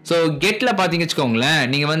ஸோ கெட்டில் பார்த்தீங்க வச்சுக்கோங்களேன்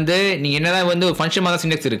நீங்கள் வந்து நீங்கள் என்னதான் வந்து ஒரு ஃபங்க்ஷன் மாதிரி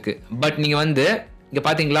சின்டெக்ஸ் இருக்குது. பட் நீங்கள் வந்து இங்கே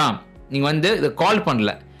பார்த்தீங்களா நீங்கள் வந்து இதை கால்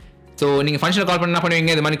பண்ணல. ஸோ நீங்கள் ஃபங்க்ஷனை கால் பண்ண என்ன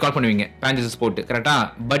பண்ணுவீங்க இது மாதிரி கால் பண்ணுவீங்க பேரன்தசிஸ் போட்டு கரெக்டாக.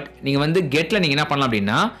 பட் நீங்கள் வந்து கெட்டில் நீங்கள் என்ன பண்ணலாம்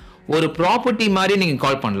அப்படின்னா ஒரு ப்ராப்பர்ட்டி மாதிரி நீங்கள்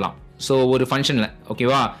கால் பண்ணலாம். ஸோ ஒரு ஃபங்க்ஷனில்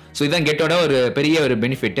ஓகேவா. ஸோ இதுதான் கெட்டோட ஒரு பெரிய ஒரு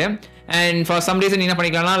benefit. And for some reason என்ன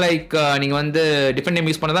பண்ணிக்கலாம்னா லைக் நீங்கள் வந்து டிஃபரெண்ட்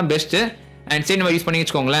நேம் யூஸ் பண்ண தான் பெஸ்ட்டு. அண்ட் சேம் நம்ம யூஸ் பண்ணி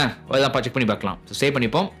வச்சுக்கோங்களேன் அதுதான் செக் பண்ணி பார்க்கலாம். ஸோ சேவ்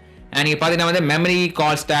பண்ணிப்போம். அண்ட் நீங்கள் பார்த்தீங்கன்னா வந்து மெமரி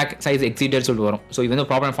கால் ஸ்டாக் சைஸ் எக்ஸீடர் சொல்லிட்டு வரும். ஸோ இது வந்து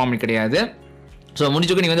ப்ராப்பர் ஃபார்ம் கிடையாது. ஸோ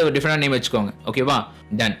முடிஞ்சுக்கு நீங்கள் வந்து ஒரு டிஃப்ரெண்ட் நேம் வச்சுக்கோங்க. ஓகேவா,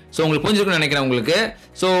 டன். ஸோ உங்களுக்கு புரிஞ்சுக்கணும்னு நினைக்கிறேன் உங்களுக்கு.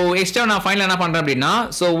 ஸோ எக்ஸ்ட்ரா நான் ஃபைனலாக என்ன பண்ணுறேன் அப்படின்னா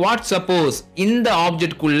ஸோ வாட் சப்போஸ் இந்த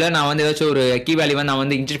ஆப்ஜெக்ட்குள்ளே நான் வந்து ஏதாச்சும் ஒரு கீ வேல்யூ வந்து நான்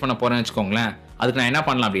வந்து இன்க்ரீஸ் பண்ண போகிறேன்னு வச்சுக்கோங்களேன். அதுக்கு நான் என்ன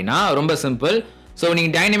பண்ணலாம் அப்படின்னா ரொம்ப சிம்பிள். ஸோ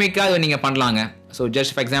நீங்கள் டைனமிக்காக அதை நீங்கள் பண்ணலாங்க. ஸோ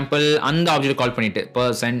ஜஸ்ட் ஃபார் எக்ஸாம்பிள் அந்த ஆப்ஜெக்ட் கால் பண்ணிவிட்டு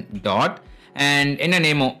பர்சன் டாட் அண்ட் என்ன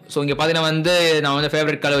நேமோ. ஸோ இங்கே பார்த்தீங்கன்னா வந்து நான் வந்து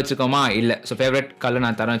ஃபேவரட் கலர் வச்சுக்கோமா இல்லை. ஸோ ஃபேவரட் கலர்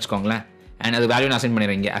நான் தரேன் வச்சுக்கோங்களேன். அண்ட் அது வேல்யூ நான் அசைன்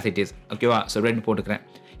பண்ணிடுறேன் இங்கே as it is. ஓகேவா, ஸோ ரெட் போட்டுக்கிறேன்.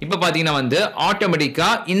 இப்போ பார்த்தீங்கன்னா வந்து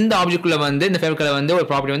ஆட்டோமேட்டிக்காக இந்த ஆப்ஜெக்ட்குள்ளே வந்து இந்த ஃபேவரட் கலர் வந்து ஒரு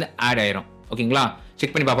ப்ராப்பர்ட்டி வந்து ஆட் ஆயிரும். ஓகேங்களா,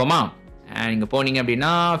 செக் பண்ணி பார்ப்போமா. அண்ட் இங்கே போனீங்க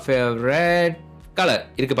அப்படின்னா ஃபேவரட் கலர்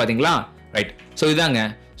இருக்குது பார்த்தீங்களா. ரைட், ஸோ இதாங்க.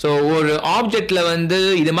 ஸோ ஒரு ஆப்ஜெக்ட்டில் வந்து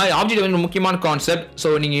இது மாதிரி ஆப்ஜெக்ட் வந்து முக்கியமான கான்செப்ட். ஸோ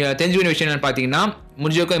நீங்கள் தெரிஞ்சுக்கிற விஷயம் என்னன்னு பார்த்தீங்கன்னா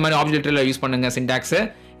முடிஞ்சவரைக்கும் இது மாதிரி ஆப்ஜெக்ட்டில் யூஸ் பண்ணுங்கள் சின்டாக்ஸு.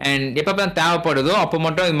 அண்ட் எப்போ தேவைப்படுதோ அப்போ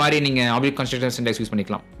மட்டும் இது மாதிரி நீங்கள் ஆப்ஜெக்ட் கன்ஸ்ட்ரக்டர் சின்டாக்ஸ் யூஸ்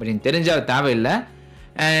பண்ணிக்கலாம். பட் எனக்கு தெரிஞ்ச அது தேவையில்லை.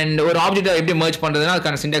 அண்ட் ஒரு ஆப்ஜெக்ட்டை எப்படி மர்ஜ் பண்ணுறதுனா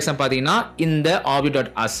அதுக்கான சின்டாக்ஸ் பார்த்தீங்கன்னா இந்த ஆப்ஜெக்ட்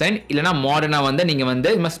டாட் அசைன் இல்லைனா மாடர்னாக வந்து நீங்கள் வந்து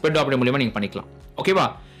இது மாதிரி ஸ்ப்ரெட் ஆப்ரேட் மூலியமாக நீங்கள் பண்ணிக்கலாம். ஓகேவா?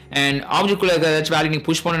 அண்ட் ஆப்ஜெக்ட்குள்ளே ஏதாச்சும் வேல்யூ நீங்கள்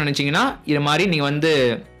புஷ் பண்ணணும்னு நினச்சிங்கன்னா இது மாதிரி நீங்கள் வந்து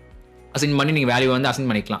அசைன் பண்ணி நீங்கள் வேல்யூ வந்து அசைன்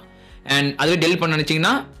பண்ணிக்கலாம். அண்ட் அதுவே டெலிட் பண்ண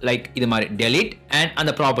நினச்சிங்கன்னா லைக் இது மாதிரி டெலிட் அண்ட்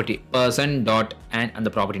அந்த ப்ராப்பர்ட்டி பர்சன் டாட் அண்ட் அந்த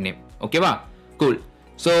ப்ராப்பர்ட்டி நேம். ஓகேவா? கூல்.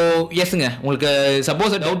 ஸோ எஸ்ங்க, உங்களுக்கு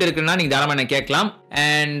சப்போஸ் டவுட் இருக்குன்னா நீங்கள் தாராளமாக என்ன கேட்கலாம்.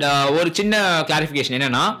 அண்ட் ஒரு சின்ன கிளாரிஃபிகேஷன்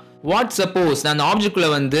என்னன்னா, வாட் சப்போஸ் நான் அந்த ஆப்ஜெக்ட்குள்ளே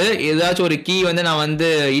வந்து ஏதாச்சும் ஒரு கீ வந்து நான் வந்து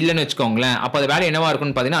இல்லைன்னு வச்சுக்கோங்களேன், அப்போ அது வேலை என்னவா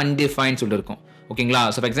இருக்கும்னு பார்த்தீங்கன்னா அன்டிஃபைன் சொல்லிட்டு இருக்கும். ஓகேங்களா?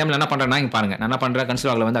 ஸோ ஃபார் எக்ஸாம்பிள் என்ன பண்ணுறேன்னா இங்கே பாருங்கள், நான் என்ன பண்ணுறேன்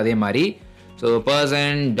கன்சிடர் வந்து அதே மாதிரி ஸோ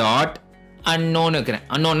பர்சன் டாட் அன்னோன்னு இருக்கிறேன்.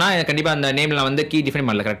 அன்னோன்னா கண்டிப்பாக அந்த நேமில் நான் வந்து கீ டிஃபைன்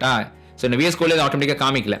பண்ணல. கரெக்டாக? ஸோ இந்த VS Code ஆட்டோமேட்டிக்காக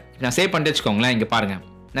காமிக்கல. நான் சேவ் பண்ணிட்டு வச்சுக்கோங்களேன், இங்கே பாருங்கள்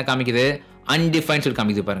என்ன காமிக்குது, அன்டிஃபைன் சொல்லி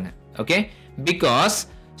காமிக்குது பாருங்கள். ஓகே, பிகாஸ்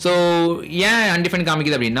ஸோ ஏன் அன்டிஃபைன்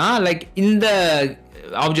காமிக்குது அப்படின்னா லைக் இந்த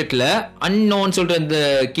ஆப்ஜெக்டில் அன்னோன்னு சொல்லிட்டு இந்த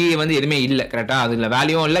கீ வந்து எதுவுமே இல்லை. கரெக்டாக? அதில்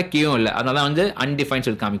வேல்யூவும் இல்லை கீயும் இல்லை, அதனால தான் வந்து அன்டிஃபைன்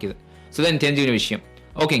சொல்லி காமிக்குது. ஸோ தான் தெரிஞ்சுக்கிற விஷயம்.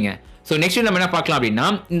 ஓகேங்க. ஸோ நெக்ஸ்ட் நம்ம என்ன பார்க்கலாம் அப்படின்னா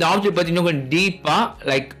இந்த ஆப்ஜெக்ட் பற்றி இன்னும் கொஞ்சம் டீப்பாக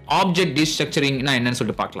லைக் ஆப்ஜெக்ட் டிஸ்ட்ரக்சரிங்னா என்னன்னு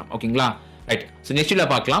சொல்லிட்டு பார்க்கலாம். ஓகேங்களா? ரைட். ஸோ நெக்ஸ்ட்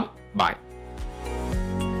பார்க்கலாம். பாய்.